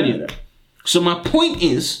Trump or any of that. So my point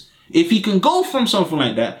is, if he can go from something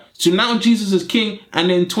like that to now Jesus is king and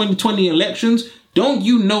then 2020 elections, don't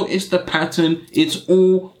you notice the pattern? It's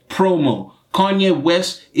all promo. Kanye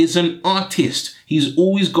West is an artist. He's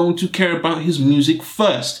always going to care about his music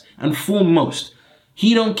first and foremost.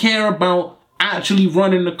 He don't care about actually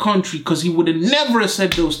running the country because he would have never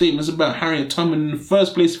said those statements about Harriet Tubman in the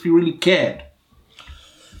first place if he really cared.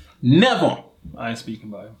 Never. I ain't speaking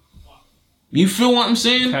about him. You feel what I'm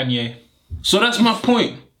saying? Kanye. So that's my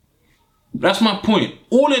point. That's my point.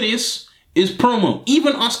 All of this is promo.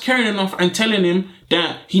 Even us caring enough and telling him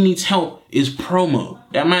that he needs help is promo.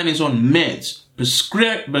 That man is on meds.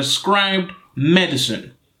 Prescribed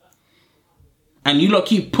medicine. And you lot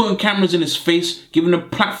keep putting cameras in his face, giving him a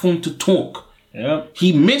platform to talk. Yeah.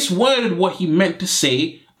 He misworded what he meant to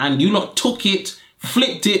say, and you lot took it,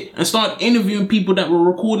 flipped it, and started interviewing people that were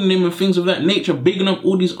recording him and things of that nature, bigging up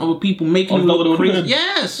all these other people, making him look crazy.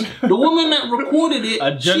 Yes! The woman that recorded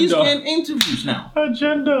it, she's getting interviews now.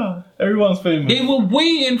 Agenda. Everyone's famous. They were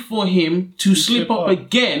waiting for him to slip up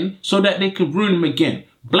again so that they could ruin him again.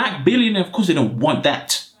 Black billionaire, of course they don't want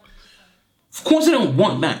that. Of course they don't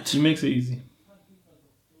want that. He makes it easy.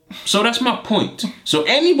 So that's my point. So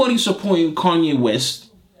anybody supporting Kanye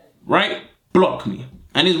West, right? Block me.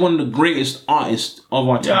 And he's one of the greatest artists of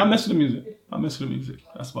our time. Yeah, I mess with the music.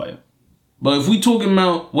 That's about it. But if we talking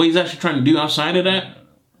about what he's actually trying to do outside of that,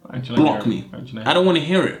 block me. I don't want to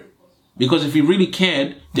hear it. Because if he really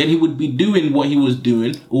cared, then he would be doing what he was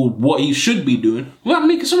doing, or what he should be doing, without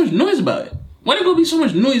making so much noise about it. Why there gonna be so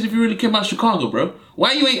much noise if you really care about Chicago, bro?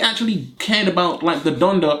 Why you ain't actually cared about like the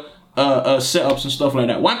Donda setups and stuff like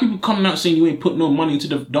that? Why people coming out saying you ain't put no money into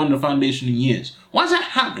the Donda Foundation in years? Why is that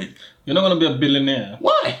happening? You're not gonna be a billionaire.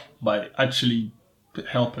 Why? By actually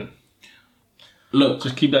helping. Look,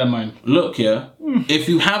 just keep that in mind. Look, if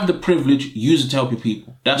you have the privilege, use it to help your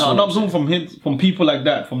people. That's what I'm saying. From people like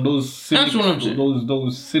that, from those cynical, that's what I'm saying.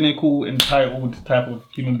 Those cynical, entitled type of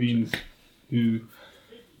human beings who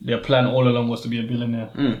their plan all along was to be a billionaire,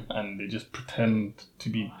 and they just pretend to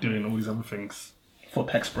be doing all these other things for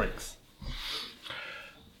tax breaks.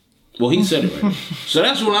 Well, he said it right. So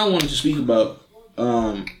that's what I wanted to speak about.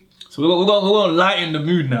 So we're gonna lighten the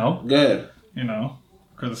mood now. Go ahead. You know,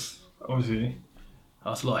 because obviously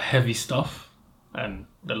that's a lot of heavy stuff, and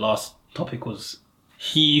the last topic was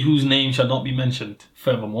he whose name shall not be mentioned.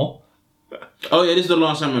 Furthermore. Oh yeah, this is the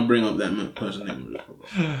last time I bring up that person's name.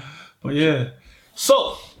 But yeah,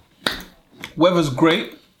 so weather's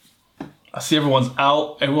great. I see everyone's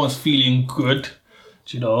out. Everyone's feeling good.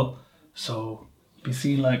 You know, so be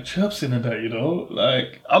seeing like chirps in that. You know,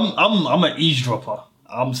 like I'm an eavesdropper.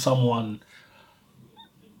 I'm someone.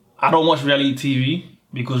 I don't watch reality TV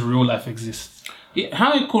because real life exists. Yeah,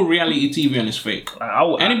 how you call reality TV and it's fake?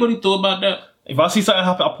 Anybody thought about that? If I see something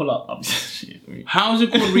happen, I pull up. How is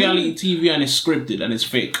it called reality TV and it's scripted and it's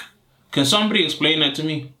fake? Can somebody explain that to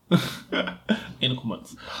me? In the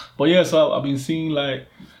comments. But yeah, so I've been seeing like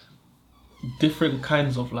different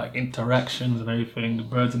kinds of like interactions and everything. The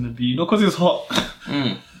birds and the bee, you know, because it's hot.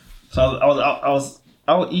 So I was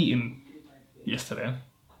out eating yesterday.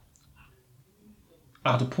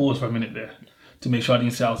 I had to pause for a minute there to make sure I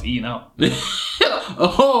didn't say I was eating out. I said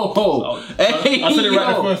it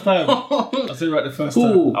right the first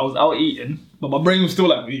time. I was out eating, but my brain was still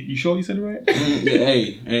like, "You sure you said it right?"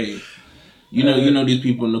 Hey. You know these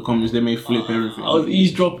people in the comments, they may flip everything. I was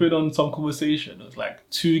eavesdropping on some conversation. It was like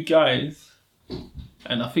two guys,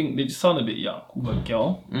 and I think they just sounded a bit young, with a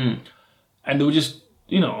girl, and they were just,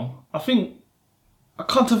 I can't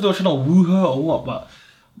tell if they were trying to woo her or what, but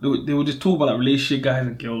they were just talking about like relationship guys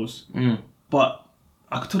and girls. But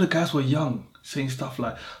I could tell the guys were young, saying stuff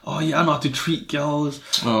like, "Oh yeah, I know how to treat girls,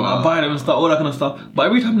 I buy them and stuff, all that kind of stuff." But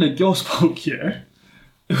every time the girl spoke, it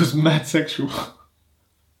was mad sexual.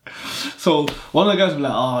 So one of the guys was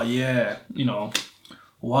like, "Oh yeah,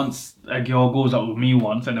 once a girl goes out with me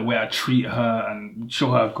once, and the way I treat her and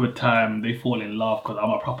show her a good time, they fall in love because I'm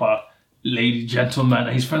a proper lady gentleman."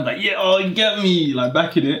 And his friend's like, "Yeah, oh, you get me," like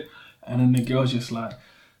backing it. And then the girl's just like,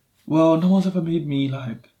 "Well, no one's ever made me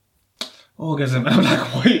like orgasm." And I'm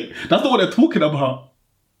like, wait, that's not what they're talking about.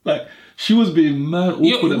 Like, she was being mad awkward.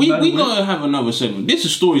 Yo, and we mad weird. gotta have another segment. This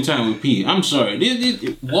is story time with P. I'm sorry.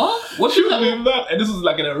 What? What She you was being mad, and this was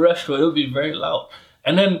like in a restaurant. It would be very loud.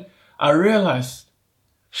 And then I realized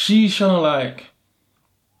she's trying to like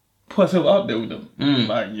put herself out there with them.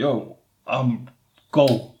 Like, yo,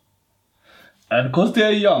 go. And because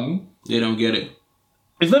they're young, They don't get it.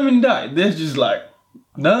 it's not even that. They're just like,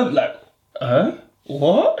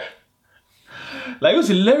 what? Like, it was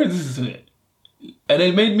hilarious to it. And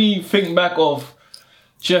it made me think back of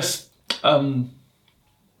just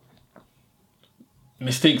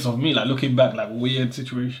mistakes of me, like looking back, like weird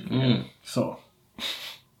situation. Yeah. So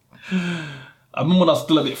I remember when I was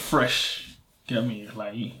still a bit fresh. Get me?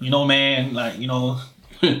 Like, you know, man, like, you know,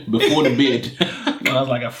 Before the bid. when I was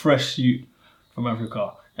like a fresh youth from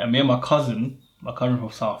Africa. And me and my cousin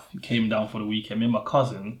from South, he came down for the weekend. Me and my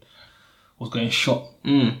cousin was going shop.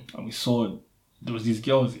 And we saw there was these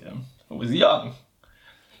girls, yeah. I was young.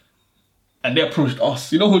 And they approached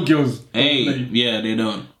us. You know who girls? Hey, yeah, they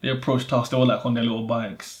don't. They approached us. They were like on their little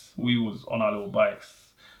bikes. We was on our little bikes.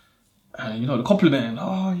 And, you know, the complimenting.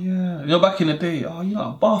 Oh, yeah. You know, back in the day, oh, you're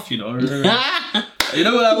not buff, you know. You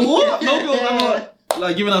know, like, what? No girls ever,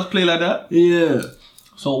 like, giving us play like that. Yeah.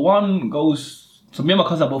 So one goes... So me and my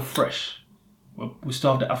cousin are both fresh. We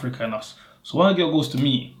still have the Africa in us. So one girl goes to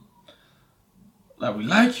me. Like, we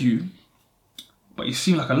like you, but you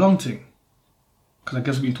seem like a long thing. Because I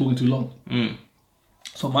guess we've been talking too long.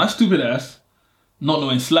 So my stupid ass, not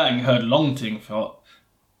knowing slang, heard long thing, felt,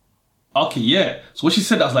 okay, yeah. So when she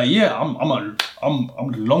said that, I was like, yeah, I'm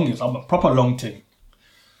the longest. I'm a proper long thing.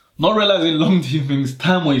 Not realizing long thing means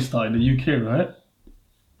time waster in the UK, right?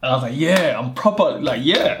 And I was like, yeah, I'm proper, like,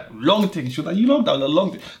 yeah, long thing. She was like, you long down the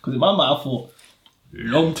long thing. Because in my mind, I thought,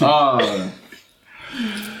 long thing.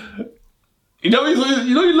 You know what I mean? So,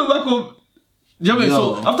 you know, you look back on, you know what I mean?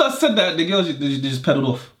 So after I said that, the girls, they just pedaled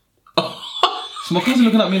off. So my cousin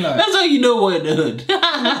looking at me like... That's how you know we're in the hood.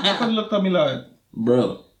 My cousin looked at me like...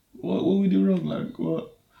 Bro. What we do wrong? Like,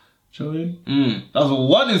 what? Showing? That was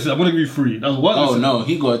one incident. I'm going to give you 3. That was one incident. Oh, no.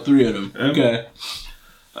 He got 3 of them. Okay.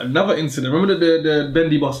 Another incident. Remember the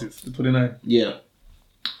bendy buses? The 29? Yeah.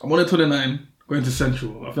 I'm on the 29, going to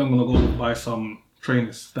Central. I think I'm going to go buy some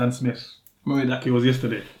trainers. Stan Smith. Remember that it was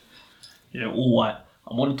yesterday? Yeah, all white.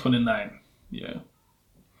 I'm on the 29. Yeah.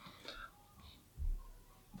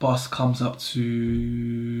 Bus comes up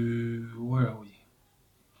to... Where are we?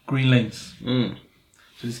 Green Lanes.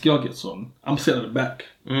 So this girl gets on. I'm sitting at the back.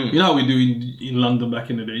 You know how we do in London back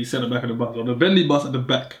in the day? You sit at the back of the bus. Or the bendy bus at the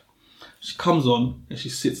back. She comes on and she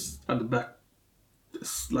sits at the back.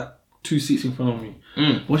 It's like 2 seats in front of me.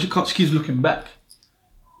 When she comes, she keeps looking back.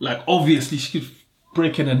 Like, obviously, she keeps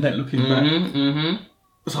breaking her neck looking back.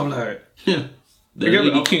 So I'm like... Yeah. I'm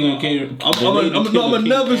a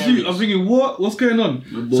nervous youth. I'm thinking, what's going on?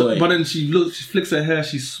 So, but then she looks, she flicks her hair,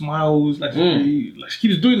 she smiles, like she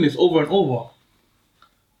keeps doing this over and over.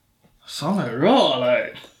 So I'm like, raw,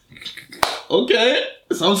 like, okay.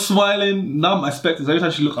 So I'm smiling. Now I'm expecting. So every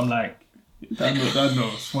time she look, I'm like, that no,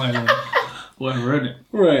 smiling, whatever, innit?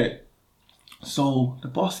 Right. So the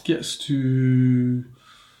boss gets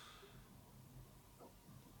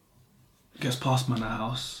past my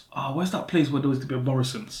house. Where's that place where there used to be a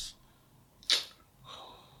Morrison's?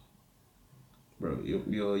 Bro,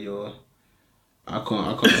 you're... I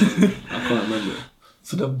can't remember.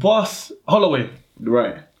 So the boss... Holloway.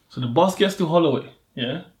 Right. So the boss gets to Holloway,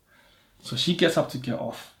 yeah? So she gets up to get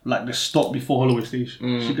off. Like the stop before Holloway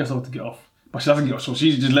station. She gets up to get off. But she doesn't get off. So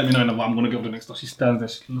she just let me know I'm going to get off the next stop. She stands there,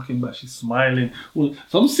 she's looking back, she's smiling.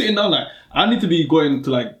 So I'm sitting down like, I need to be going to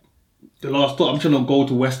like the last stop. I'm trying to go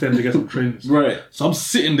to West End to get some trains. Right. So I'm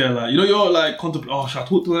sitting there like, you know, you're like contemplating, should I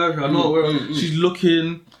talk to her? Should I not? She's looking, do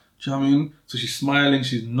you know what I mean? So she's smiling,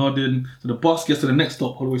 she's nodding. So the bus gets to the next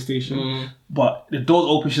stop, Holloway station. But the door's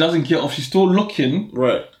open, she doesn't get off, she's still looking.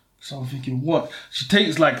 Right. So I'm thinking, what? She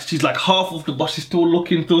takes like, she's like half off the bus, she's still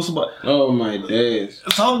looking, still somebody. Oh my days.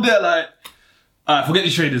 So I'm there like, alright, forget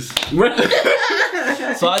these traders. Right.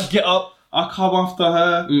 So I get up, I come after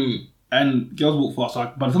her. And girls walk fast. So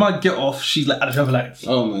by the time I get off, she's like at the traffic lights.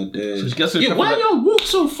 Oh my days. So she gets to the traffic why y'all walk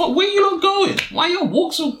so far? Where you not going? Why y'all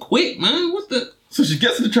walk so quick, man? What the? So she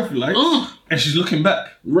gets to the traffic lights and she's looking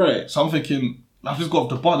back. Right. So I'm thinking, I've just got off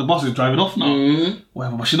the bus. The bus is driving off now.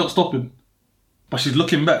 Whatever, but she's not stopping. But she's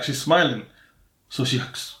looking back. She's smiling. So she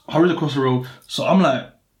hurries across the road. So I'm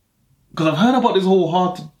like, because I've heard about this whole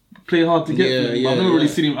play hard to get thing, but I've never really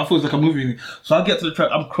seen him. I thought it was like a movie. So I get to the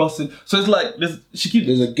track, I'm crossing. So it's like there's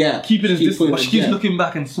a gap. Keeping his distance, but she keeps looking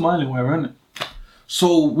back and smiling while we're in it.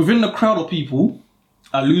 So within the crowd of people,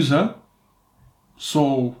 I lose her.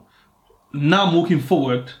 So now I'm walking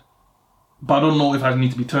forward but I don't know if I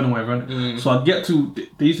need to be turning whatever. So I get to,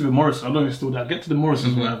 they used to be Morrison, I don't know if it's still there. I get to the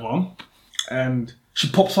Morrisons, whatever, and she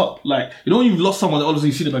pops up, like, you know when you've lost someone, obviously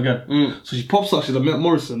you see them again. So she pops up, she's at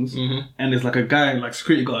Morrison's, and there's like a guy, like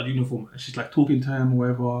security guard uniform, and she's like talking to him,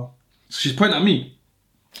 whatever. So she's pointing at me.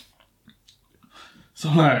 So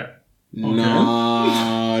I'm like,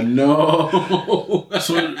 okay. No.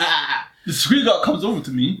 So the security guard comes over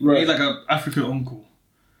to me, right. He's like an African uncle.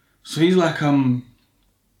 So he's like, why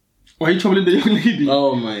are you troubling the young lady?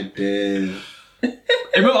 Oh my days.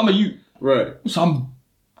 Remember, I'm a youth. Right. So I'm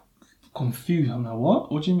confused. I'm like,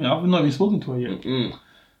 what? What do you mean? I've not even spoken to her yet.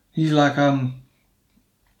 He's like,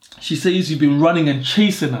 she says you've been running and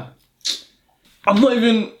chasing her. I'm not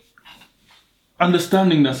even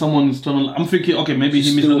understanding that someone's trying to, I'm thinking, okay, maybe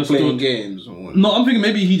he misunderstood. Still playing games or what? No, I'm thinking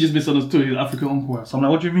maybe he just misunderstood his African uncle. So I'm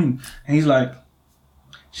like, what do you mean? And he's like,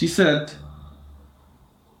 she said,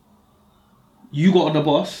 you got on the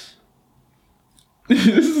bus. This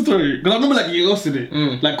is a story. Because I remember like you lost it.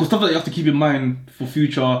 Like, because stuff that you have to keep in mind for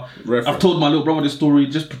future. Reference. I've told my little brother this story,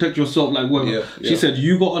 just protect yourself, like whatever. Yeah, she said,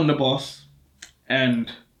 you got on the bus and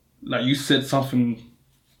like you said something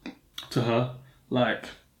to her, like,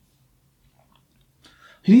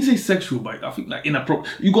 he didn't say sexual, but I think like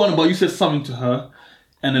inappropriate. You got on the bus, you said something to her,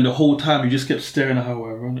 and then the whole time you just kept staring at her,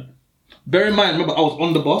 whatever. Bear in mind, remember I was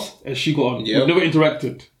on the bus and she got on. We've never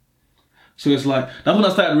interacted. So it's like, that's when I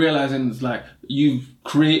started realizing it's like, you've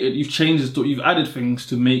changed the story, you've added things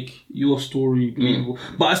to make your story believable.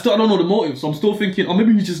 But I don't know the motive, so I'm still thinking, oh,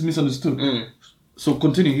 maybe you just misunderstood. So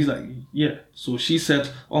continue, he's like, yeah. So she said,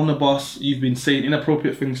 on the bus, you've been saying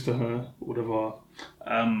inappropriate things to her, whatever.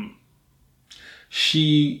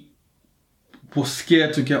 She was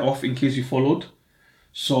scared to get off in case you followed.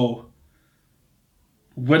 So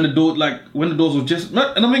when the doors were just, and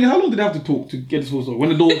I'm thinking, how long did I have to talk to get this whole story? When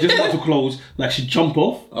the door was just about to close, like she jumped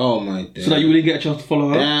off. Oh my God. So that you wouldn't get a chance to follow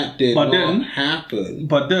her. That did not happen.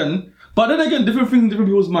 But then again, different things in different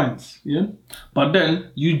people's minds. Yeah. But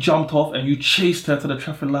then you jumped off and you chased her to the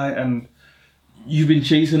traffic light, and you've been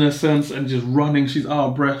chasing her since and just running. She's out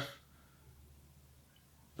of breath.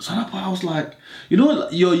 So that part I was like, you know,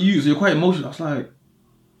 you're quite emotional. I was like,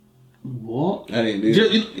 what? I didn't do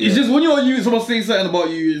it. It's just when you're you, someone saying something about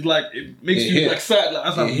you, it's like, it makes you like sad. Like, I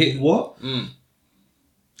was like, what?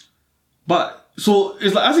 But so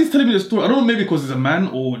it's like, as he's telling me the story, I don't know, maybe because he's a man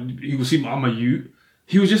or he was seeing I'm a you.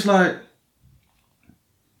 He was just like,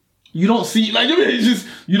 you don't see, like, it's just,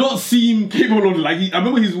 you don't seem capable of it. Like, I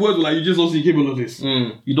remember his words were like, you just don't seem capable of this.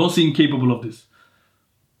 You don't seem capable of this.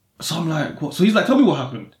 So I'm like, what? So he's like, tell me what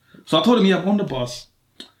happened. So I told him, I'm on the bus.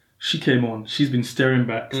 She came on. She's been staring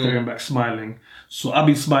back, smiling. So I've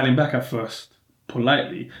been smiling back at first,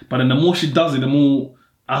 politely. But then the more she does it, the more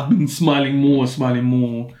I've been smiling more.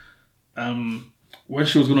 When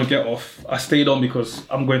she was going to get off, I stayed on because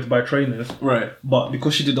I'm going to buy trainers. Right. But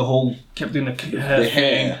because she did the whole, kept doing the hair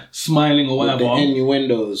thing, smiling or whatever. With the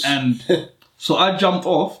innuendos. And so I jumped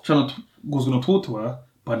off, was going to talk to her.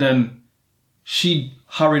 But then she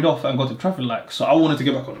hurried off and got to the traffic light. So I wanted to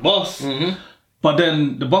get back on the bus. But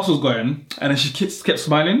then the bus was going, and then she kept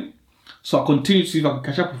smiling. So I continued to see if I could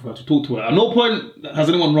catch up with her, to talk to her. At no point has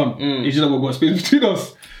anyone run. It's just that we've got a space between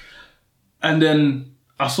us. And then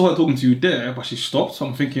I saw her talking to you there, but she stopped. So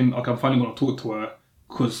I'm thinking, okay, I'm finally going to talk to her,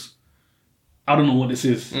 because I don't know what this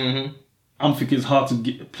is. I'm thinking it's hard to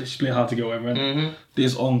get, play hard to get whatever.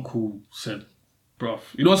 This uncle said, bruv,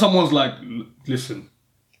 you know when someone's like, listen,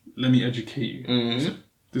 let me educate you.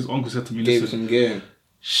 This uncle said to me, Gave listen, some game.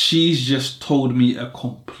 She's just told me a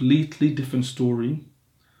completely different story,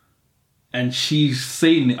 and she's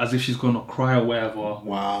saying it as if she's going to cry or whatever.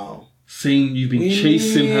 Wow. Saying you've been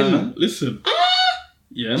chasing her. Listen.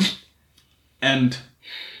 Yeah. And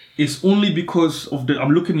it's only because of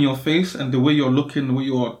I'm looking in your face and the way you're looking, the way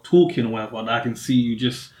you're talking or whatever, that I can see you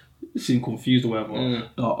just seem confused or whatever.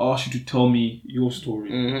 That I asked you to tell me your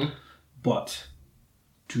story. But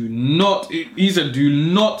do not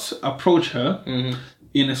approach her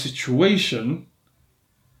in a situation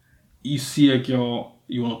you see a girl,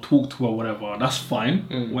 you want to talk to her, whatever, that's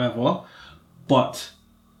fine, whatever. But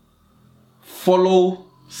follow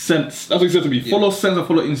sense. That's what he said to me. Follow sense and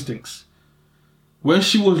follow instincts. When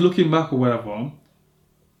she was looking back or whatever,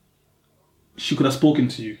 she could have spoken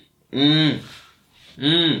to you.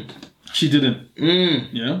 She didn't.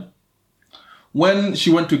 Yeah. When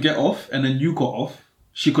she went to get off and then you got off,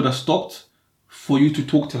 she could have stopped for you to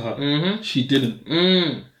talk to her. She didn't.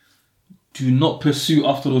 Do not pursue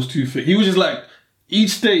after those two things. He was just like,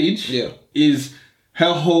 each stage is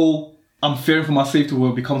her whole I'm fearing for my safety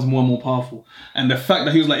word becomes more and more powerful. And the fact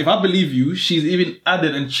that he was like, if I believe you, she's even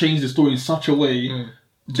added and changed the story in such a way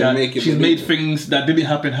that make it she's made believable. things that didn't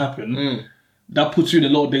happen, that puts you in a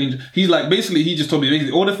lot of danger. He's like, basically, he just told me,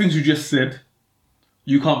 basically, all the things you just said,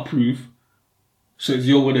 you can't prove, so it's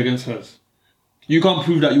your word against hers. You can't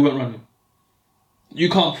prove that you weren't running. You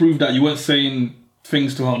can't prove that you weren't saying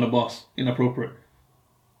things to her on the bus, inappropriate.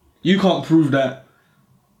 You can't prove that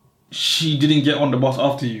she didn't get on the bus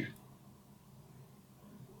after you.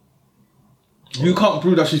 You can't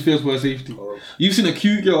prove that she fears for her safety. You've seen a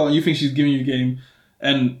cute girl and you think she's giving you game,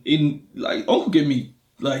 and in like Uncle gave me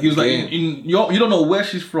like he was like in you don't know where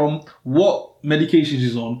she's from, what medication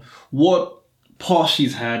she's on, what past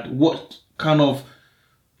she's had, what kind of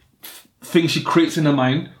thing she creates in her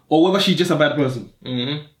mind, or whether she's just a bad person.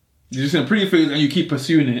 Mm-hmm. You're just in a pretty face and you keep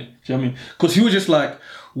pursuing it. Do you know what I mean? Because he was just like,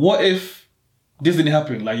 what if this didn't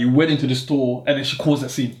happen? Like you went into the store and then she caused that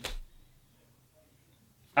scene.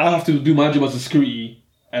 I have to do my job as a security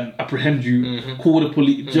and apprehend you, call the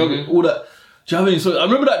police, do you know what I mean? All that. Do you know what I mean? So I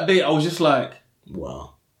remember that day I was just like,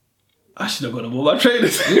 wow. I should have got on my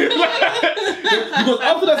trainers. Because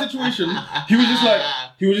after that situation, he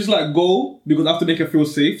was just like, go, because I have to make her feel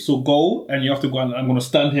safe. So go, and you have to go, and I'm going to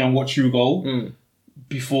stand here and watch you go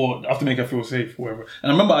before, I have to make her feel safe, whatever.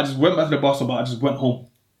 And I remember I just went back to the bus stop, I just went home.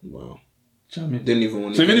 Wow. Do you know what I mean? Didn't even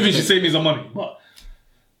want to. So even if she saved me some money, but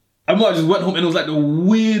I remember I just went home and it was like the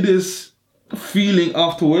weirdest feeling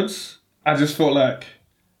afterwards. I just felt like,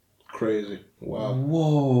 crazy. Wow.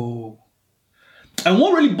 whoa. And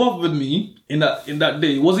what really bothered me in that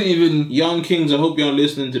day wasn't even, Young kings, I hope you're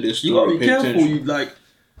listening to this you story. gotta be careful. You like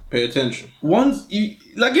Pay attention. once you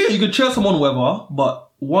like you could cheer someone whatever, but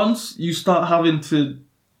once you start having to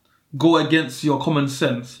go against your common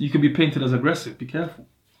sense, you can be painted as aggressive. Be careful.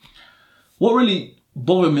 What really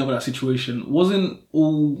bothered me about that situation wasn't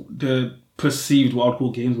all the perceived wild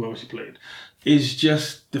cool games where she played. It's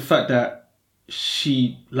just the fact that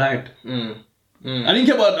she lied. I didn't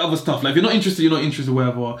care about the other stuff. Like, if you're not interested, you're not interested,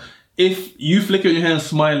 whatever. If you flicker your hand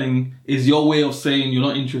smiling is your way of saying you're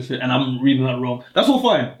not interested and I'm reading that wrong, that's all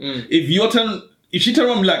fine. If she turned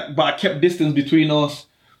around and be like, but I kept distance between us,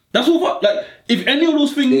 that's all fine. Like, if any of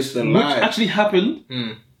those things which actually happened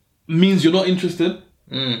means you're not interested,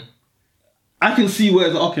 I can see where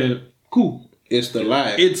it's like, okay, cool. It's the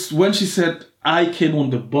lie. It's when she said, I came on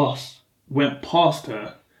the bus, went past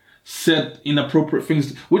her, said inappropriate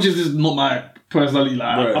things, which is just not my personality.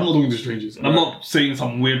 Like, Right. I'm not talking to strangers. And I'm not saying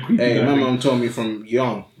some weird creepy Hey, guy my thing. mom told me from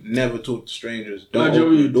young, never talk to strangers. Don't Like,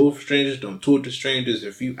 open you- the door for strangers. Don't talk to strangers.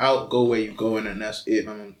 If you out, go where you going, and that's it.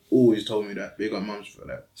 My mom always told me that. Big up moms for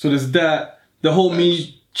that. So there's that. The whole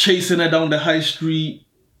me chasing her down the high street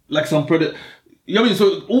like some predator. You know what I mean?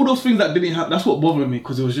 So all those things that didn't happen, that's what bothered me,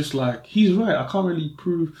 because it was just like, he's right. I can't really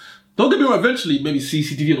prove. Don't get me wrong, eventually, maybe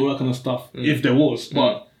CCTV and all that kind of stuff, if there was.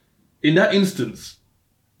 But in that instance,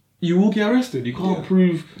 you will get arrested. You can't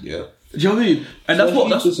prove. Yeah. Do you know what I mean? And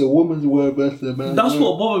that's a woman's word better than man. That's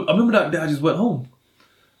what bothered. I remember that day I just went home.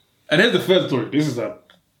 And here's the first story. This is a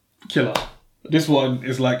killer. This one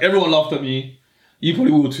is like, everyone laughed at me. You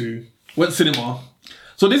probably will too. Went cinema.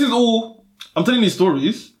 So this is all, I'm telling these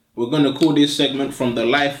stories. We're gonna call this segment From the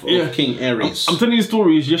Life of King Aries. I'm telling these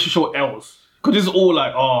stories just to show L's. Because this is all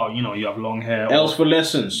like, oh, you know, you have long hair. L's for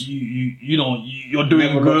lessons. You know, you're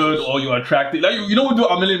doing Never good, losses. or you're attractive. Like, you know, we do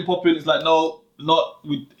a million popping. It's like, no,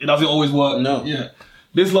 it doesn't always work. No. Yeah.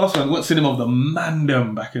 This last one, went cinema of the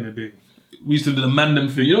Mandem back in the day. We used to do the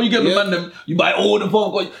Mandem thing. You know, you get the Mandem, you buy all the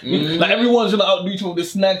popcorn. Like, everyone's gonna outdo each other with the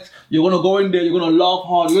snacks. You're gonna go in there, you're gonna laugh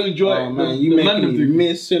hard, you're gonna enjoy Oh it. man, The you making Mandem me thing.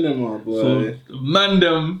 miss cinema, boy. So,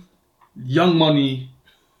 Mandem, Young Money,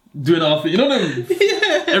 doing our thing. You know them?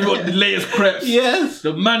 Everyone, the latest crepes. Yes.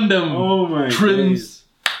 The Mandem Oh my trims.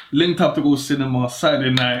 Linked up to go cinema Saturday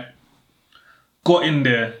night. Got in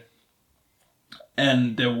there.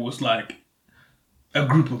 And there was like a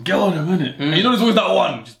group of girls, innit? And you know there's always that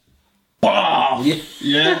one. Just, bah!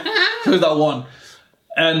 Yeah. So there's that one.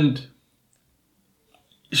 And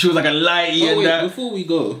she was like a lighty Oh, and wait, that. before we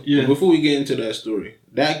go, Yeah. before we get into that story,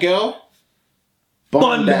 that girl,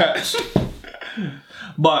 Bun that.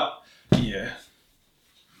 But yeah,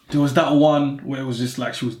 there was that one where it was just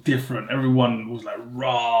like she was different. Everyone was like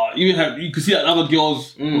raw. You could see that other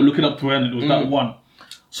girls were looking up to her, and it was that one.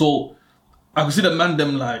 So I could see the man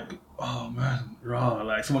them like, oh man, raw.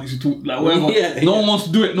 Like someone needs to talk, like whatever. No one wants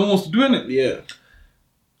to do it. No one wants to do it. Yeah.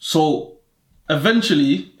 So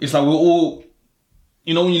eventually, it's like we're all,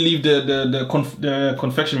 you know, when you leave the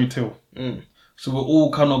confectionery till. So we're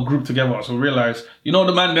all kind of grouped together. So we realize, you know,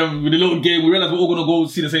 the man them with the little game, we realize we're all gonna go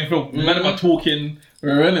see the same film. The man them are talking,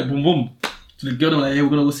 we're in it, boom boom. So the girl them like, hey, we're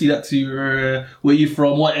gonna go see that too. Where you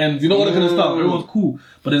from? What ends? You know, all that kind of stuff. Everyone's cool.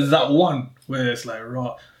 But there's that one where it's like,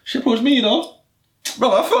 raw. She approached me, you know.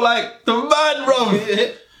 bro, I feel like the man,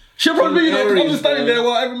 bro. She probably, you know, I'm just standing there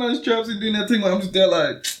while every man's chirping doing their thing. Like, I'm just there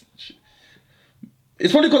like.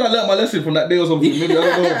 It's probably because I learned my lesson from that day or something. Maybe, I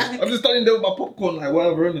don't know. I'm just standing there with my popcorn, like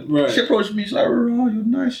whatever, innit? Right. She approached me, she's like, "Oh, you're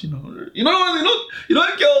nice, you know." You know,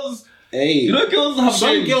 girls. Hey, You know, girls have some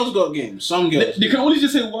games. girls got games. Some girls. They can only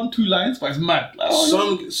just say 1-2 lines, but it's mad. Like,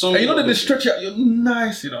 oh, some. and you know that they girls- stretch out. You're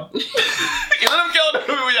nice, you know. You know them girls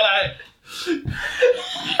where you're like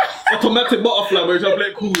automatic butterfly, but you're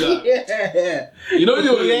playing cool. Like. Yeah. You know,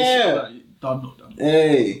 you're Yeah. like, done.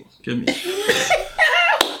 Hey. Get me.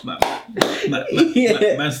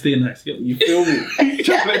 Man, stay nice. Get me. You feel me?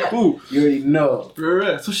 Try to play cool. You already know.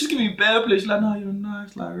 So she's giving me bare play. She's like, "Nah, you're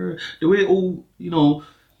nice." Like the way all, you know,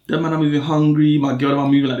 them man are moving hungry. My girl them are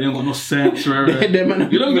moving like they ain't got no sense. Them man are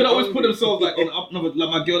You know, moving they always hungry. put themselves like on up number. Like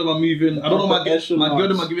my girl them are moving. I don't know my girl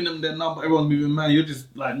them are giving them their number. Everyone's moving, man. You're just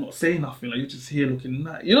like not saying nothing. Like you're just here looking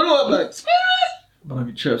nice. You know what I'm like? But I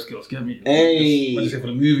be chirps, girls. Get me? Hey. I just say for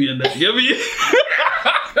the movie and that. Get me?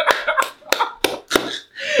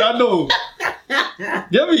 I know.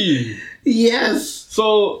 Get me? Yes.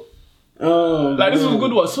 So. Oh, Like, this was a man.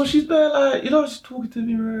 good one. So she's there, like, you know, she's talking to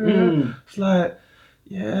me. It's like,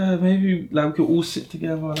 yeah, maybe, like, we could all sit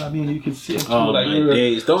together. Like, me and you can sit and talk. Oh, like, my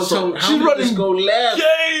days. Don't So tell me. How she's did running this go left?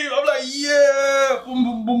 game. I'm like, yeah. Boom,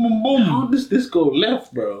 boom, boom, boom, boom. How does this go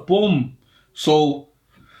left, bro? Boom. So,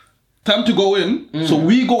 time to go in. So,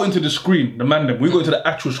 we go into the screen, the man them. We go into the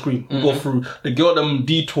actual screen. We go through. The girl them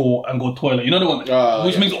detour and go toilet. You know the one?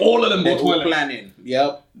 Which means all of them They're go all toilet. planning.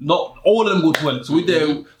 Yep. Not all of them go toilet. So we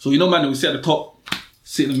there. So you know, man, we sit at the top,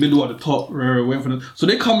 sit in the middle at the top, waiting for them. So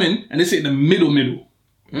they come in and they sit in the middle.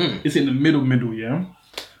 They sit in the middle, yeah.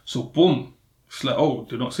 So boom, it's like, oh,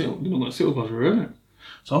 they're not gonna sit with us, right?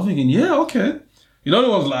 So I'm thinking, yeah, okay. You know, the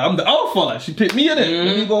one's like, I'm the alpha, like she picked me in it.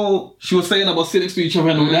 Let me go. She was saying about sitting next to each other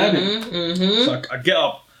and all that. So I get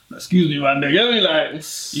up. Excuse me, man. They get me like,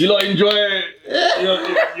 you lot enjoy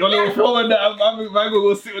your little film and that. I'm gonna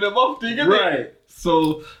go sit with them off, you get me? Right.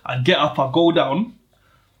 So I get up, I go down.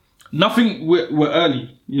 Nothing, we're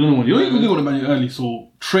early. You don't even go to man early. So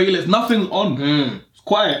trailers, nothing's on. It's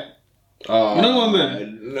quiet. Oh, You know what I'm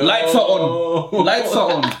saying? Lights are on. Lights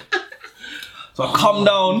are on. So I come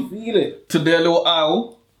down Feel it. to their little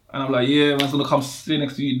aisle. And I'm like, yeah, man's gonna come sit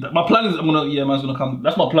next to you. My plan is man's gonna come.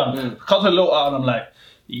 That's my plan. Come to the little aisle and I'm like,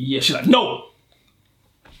 yeah. She's like, no.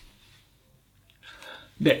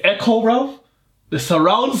 The echo, bro. The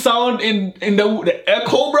surround sound in the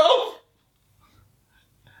echo, bro.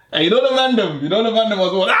 And you know the man them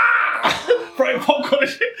was going, ah! Frying popcorn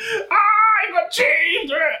and shit. Ah, I got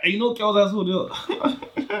changed. And you know girls that's what they do.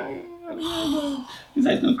 He's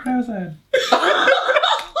like, no cry outside.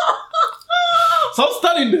 So I'm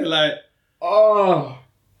standing there like, Oh.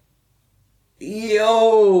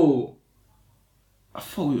 Yo. I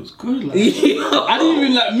thought it was good. Like, I didn't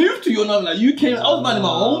even like move to you or nothing. Like you came, I was minding my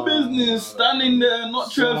own business, standing there,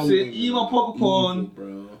 not chirping, eating my popcorn.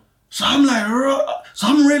 Bro. So I'm like, so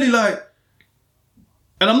I'm really like,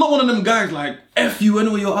 and I'm not one of them guys like, F you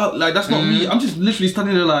anyway you're out. Like that's not me. I'm just literally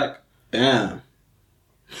standing there like, Damn.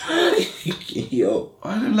 Yo.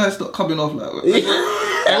 I didn't like start coming off like. Hey,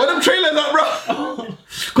 where them trailers at, bro?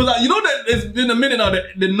 Cause like you know that it's been a minute now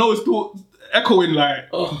that the noise still echoing like.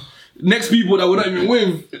 Next people that we're not even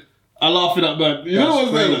with are laughing at man. You know what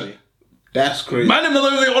I'm saying? Crazy. That's crazy. Man, them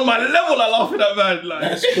not even on my level are laughing at man. Like,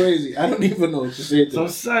 That's crazy. I don't even know what to say to so I'm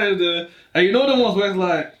that. sat there, and you know the ones where it's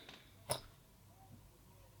like,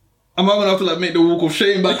 I'm gonna have to like make the walk of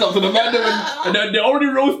shame back up to the man, and they already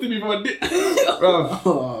roasted me from a dick, bro.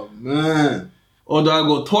 Oh, man. Or do I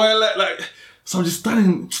go toilet? Like, so I'm just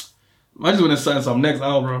standing. I just want to sign some next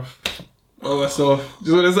hour, bro. Oh, so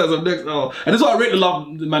just want to sign some next hour, and that's why I rate the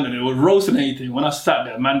love the man. It was roasting anything. When I sat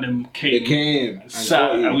there, man, them came. It came. And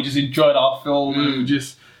sat, and we just enjoyed our film. And we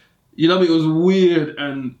just, you know, it was weird,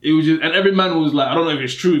 and it was just, and every man was like, I don't know if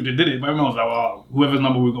it's true if they did it, but everyone was like, wow, whoever's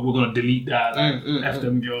number we're gonna delete that, like, F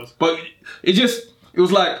them girls. But it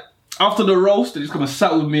was like. After the roast, they just come and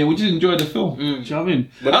sat with me and we just enjoyed the film. Do you know what I mean?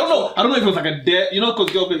 But I don't know if it was like a dare, you know, because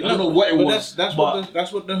girls, I don't know what it was. That's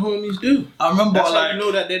what the homies do. I remember That's how like you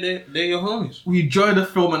know that they're your homies. we enjoyed the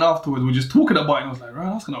film and afterwards we're just talking about it and I was like, right,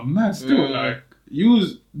 that's kind of mad still. Like, you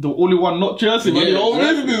was the only one not Chelsea, but Yeah, your whole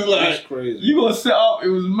exactly. business, like, That's crazy. you gotta set up. It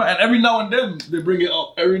was mad. And every now and then they bring it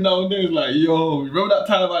up. Every now and then it's like, yo, remember that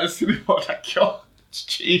time I was sitting about like, yo, it's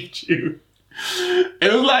cheap, you.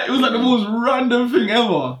 It was like the most random thing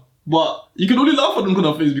ever. But you can only laugh at them kind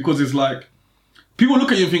of things because it's like people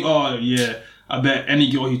look at you and think, oh yeah, I bet any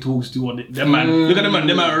girl he talks to or them man, look at them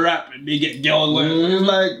man rap and they get girls. It's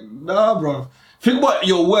like, nah, bro. Think about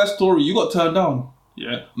your worst story. You got turned down.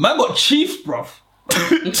 Yeah, man got chief, bro.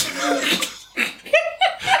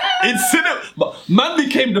 It's cinema. But man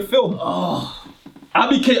became the film. Oh. I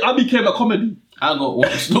became a comedy. I got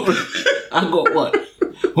one story. I got one.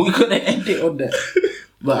 We could have ended on that.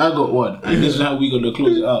 But I got one. And this is how we gonna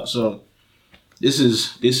close it out. So this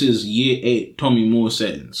is year 8 Tommy Moore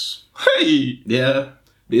sentence. Hey. Yeah.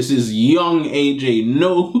 This is young AJ.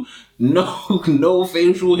 No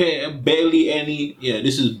facial hair, barely any. Yeah,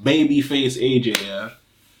 this is baby face AJ, yeah.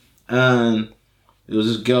 And there was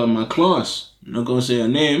this girl in my class. I'm not gonna say her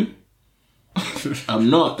name. I'm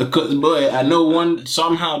not, because boy, I know one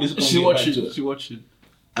somehow this is She watching.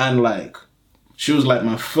 And like she was like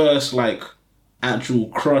my first like actual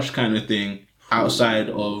crush kind of thing outside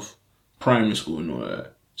of primary school and all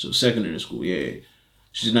that. So secondary school, yeah.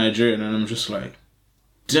 She's Nigerian and I'm just like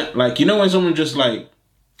like, you know when someone just like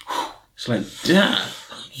it's like damn,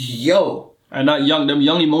 yo. And them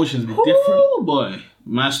young emotions be different. Oh boy.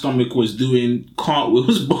 My stomach was doing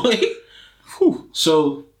cartwheels, boy.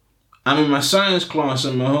 So I'm in my science class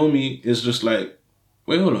and my homie is just like,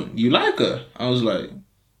 wait, hold on, you like her? I was like,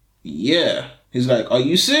 yeah. He's like, are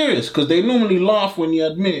you serious? Because they normally laugh when you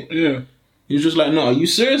admit it. Yeah. He's just like, no, are you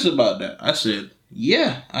serious about that? I said,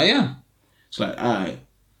 yeah, I am. It's like, alright.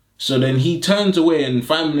 So then he turns away and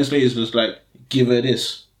 5 minutes later he's just like, give her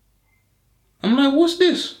this. I'm like, what's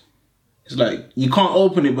this? It's like, you can't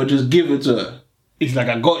open it, but just give it to her. He's like,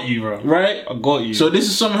 I got you, bro. Right? I got you. So this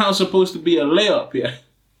is somehow supposed to be a layup, yeah?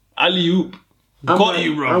 Alley-oop. Got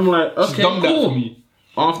you, bro. I'm like, okay, She's done cool. that for me.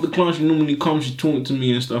 After class, she normally comes, she talk to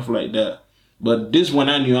me and stuff like that. But this one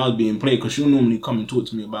I knew I was being played because she'll normally come and talk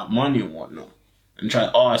to me about money and whatnot. And try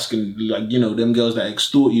to ask and like, you know, them girls that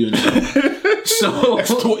extort you and stuff. So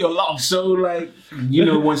Extort your love. So like, you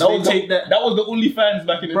know, once they take that. That was the only fans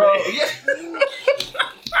back in the Bro, day. yeah.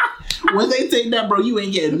 Once they take that, bro, you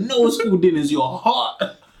ain't getting no school dinners, your heart.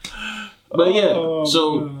 But yeah,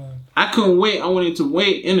 so man. I couldn't wait. I wanted to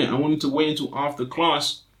wait, innit? I wanted to wait until after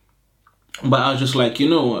class. But I was just like, you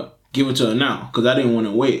know what? Give it to her now. Because I didn't want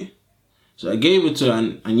to wait. So I gave it to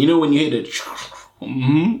her. And you know when you hear that...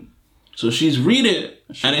 Mm-hmm. So she's read it.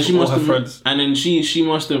 And then she must have... And then she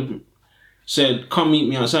must have said, come meet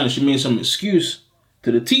me outside. And she made some excuse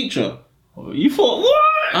to the teacher. You thought, what?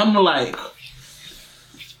 I'm like...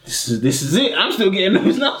 This is it. I'm still getting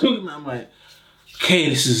nervous. Not talking. I'm like... Okay,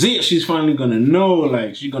 this is it. She's finally gonna know.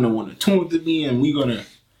 Like, she's gonna want to talk to me, and we gonna.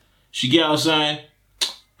 She get outside.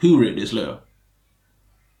 Who read this letter?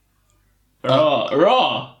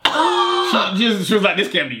 Raw. She was like, this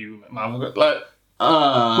can't be you, man. Like,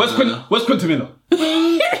 where's Quentin Miller?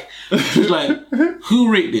 She's like,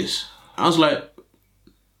 who read this? I was like,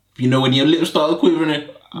 you know, when your lips start quivering.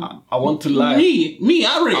 I want to lie. Me,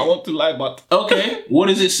 I read. I want to lie, but okay. What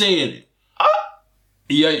does it say in it?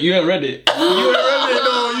 Yeah, you ain't read it. You ain't read it,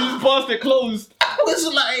 no. You just passed it closed. I was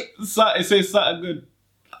like... It says something good.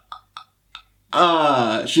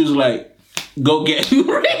 She was like, go get who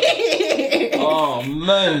read. Oh,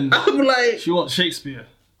 man. I'm like... She wants Shakespeare.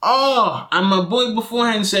 Oh, and my boy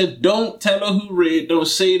beforehand said, don't tell her who read, don't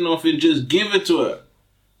say nothing, just give it to her.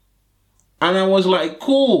 And I was like,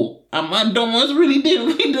 cool. And my dumbass really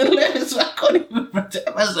didn't read the letter, so I couldn't even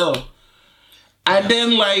protect myself. And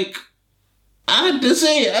then, like... I had to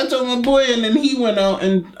say it. I told my boy, and then he went out,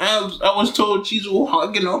 and I was told she's all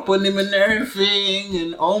hugging up on him and everything,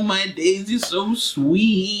 and all my days is so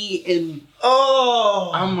sweet, and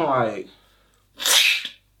I'm like,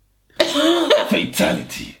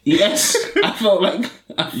 fatality. Yes, I felt like,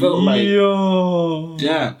 yo,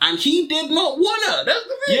 damn, and he did not want her. That's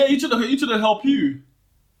the thing. Yeah, he should have helped you.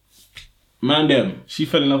 Man, them. She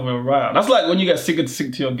fell in love with a riot. That's like when you get singer to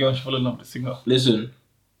sing to your girl, she fell in love with the singer. Listen.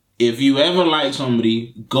 If you ever like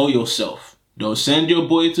somebody, go yourself. Don't send your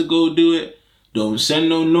boy to go do it. Don't send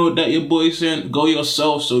no note that your boy sent. Go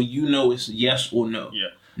yourself so you know it's yes or no.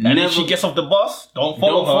 Yeah. And if she gets off the bus, don't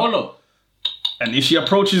follow her. And if she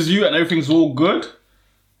approaches you and everything's all good,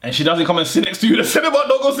 and she doesn't come and sit next to you, then send her out,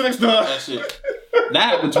 don't go sit next to her. That's it. That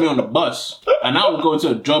happened to me on the bus. And I was going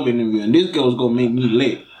to a job interview, and this girl was going to make me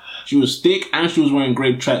late. She was thick and she was wearing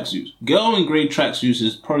grey tracksuits. Girl in grey tracksuits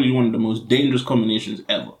is probably one of the most dangerous combinations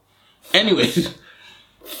ever. Anyways,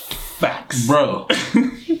 facts, bro.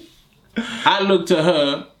 I looked at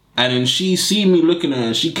her, and then she see me looking at her,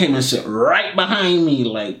 and she came and sat right behind me.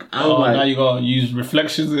 Like, I was like, now you gotta use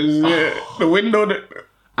reflections. The window.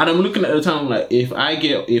 And I'm looking at the time like, if I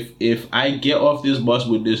get off this bus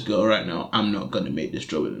with this girl right now, I'm not gonna make this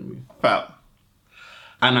job interview. Fat.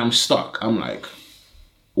 And I'm stuck. I'm like,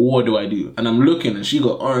 what do I do? And I'm looking, and she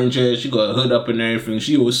got orange hair, she got a hood up and everything.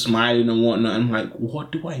 She was smiling and whatnot. I'm like, what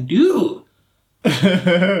do I do?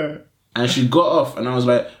 And she got off, and I was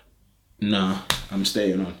like, Nah, I'm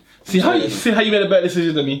staying on. See how you made a better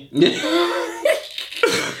decision than me.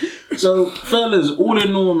 So, fellas, all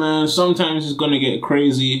in all, man, sometimes it's gonna get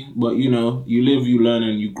crazy, but you know, you live, you learn,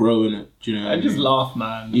 and you grow in it. Do you know? And just laugh,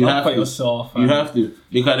 man. You Laugh have at to. yourself. You have to,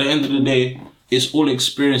 because at the end of the day, it's all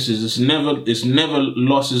experiences. It's never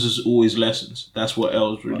losses. It's always lessons. That's what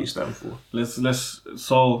L's really stand for.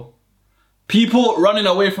 So people running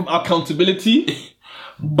away from accountability.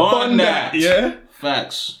 Bond that. Yeah.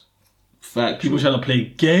 Facts. People trying to play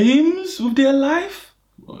games with their life.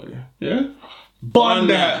 Boy. Yeah. Bond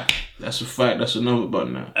that. That's a fact. That's another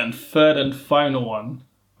button now. And third and final one,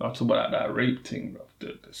 I'll talk about that rape thing, bro.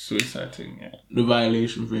 The suicide thing, yeah. The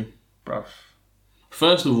violation thing. Bruv.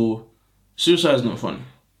 First of all, suicide's not funny.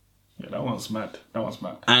 Yeah, that one's mad.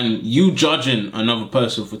 And you judging another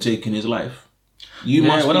person for taking his life. You Yeah,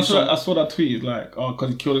 must when be I saw that tweet, it's like, oh, because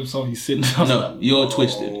he killed himself, he's sinned. No, you're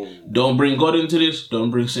twisted. Don't bring God into this. Don't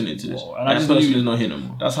bring sin into this. Whoa, and I That just person knew- is not here no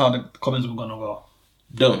more. That's how the comments were gonna go.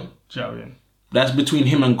 Don't. Do you know what I mean? That's between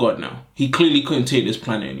him and God now. He clearly couldn't take this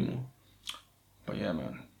planet anymore. But yeah,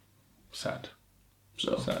 man. Sad.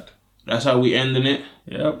 So Sad. that's how we ending it.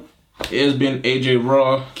 Yep. It has been AJ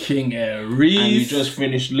Raw. King Aries. And you just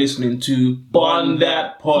finished listening to Bond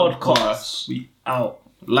That Podcast. We out.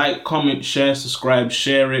 Like, comment, share, subscribe,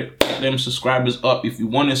 share it. Get them subscribers up. If you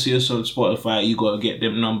want to see us on Spotify, you gotta get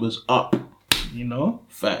them numbers up. You know?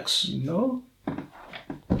 Facts. You know?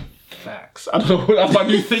 Facts. I don't know. That's my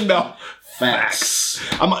new thing now. Facts.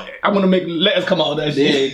 I'm gonna make letters come out of that shit.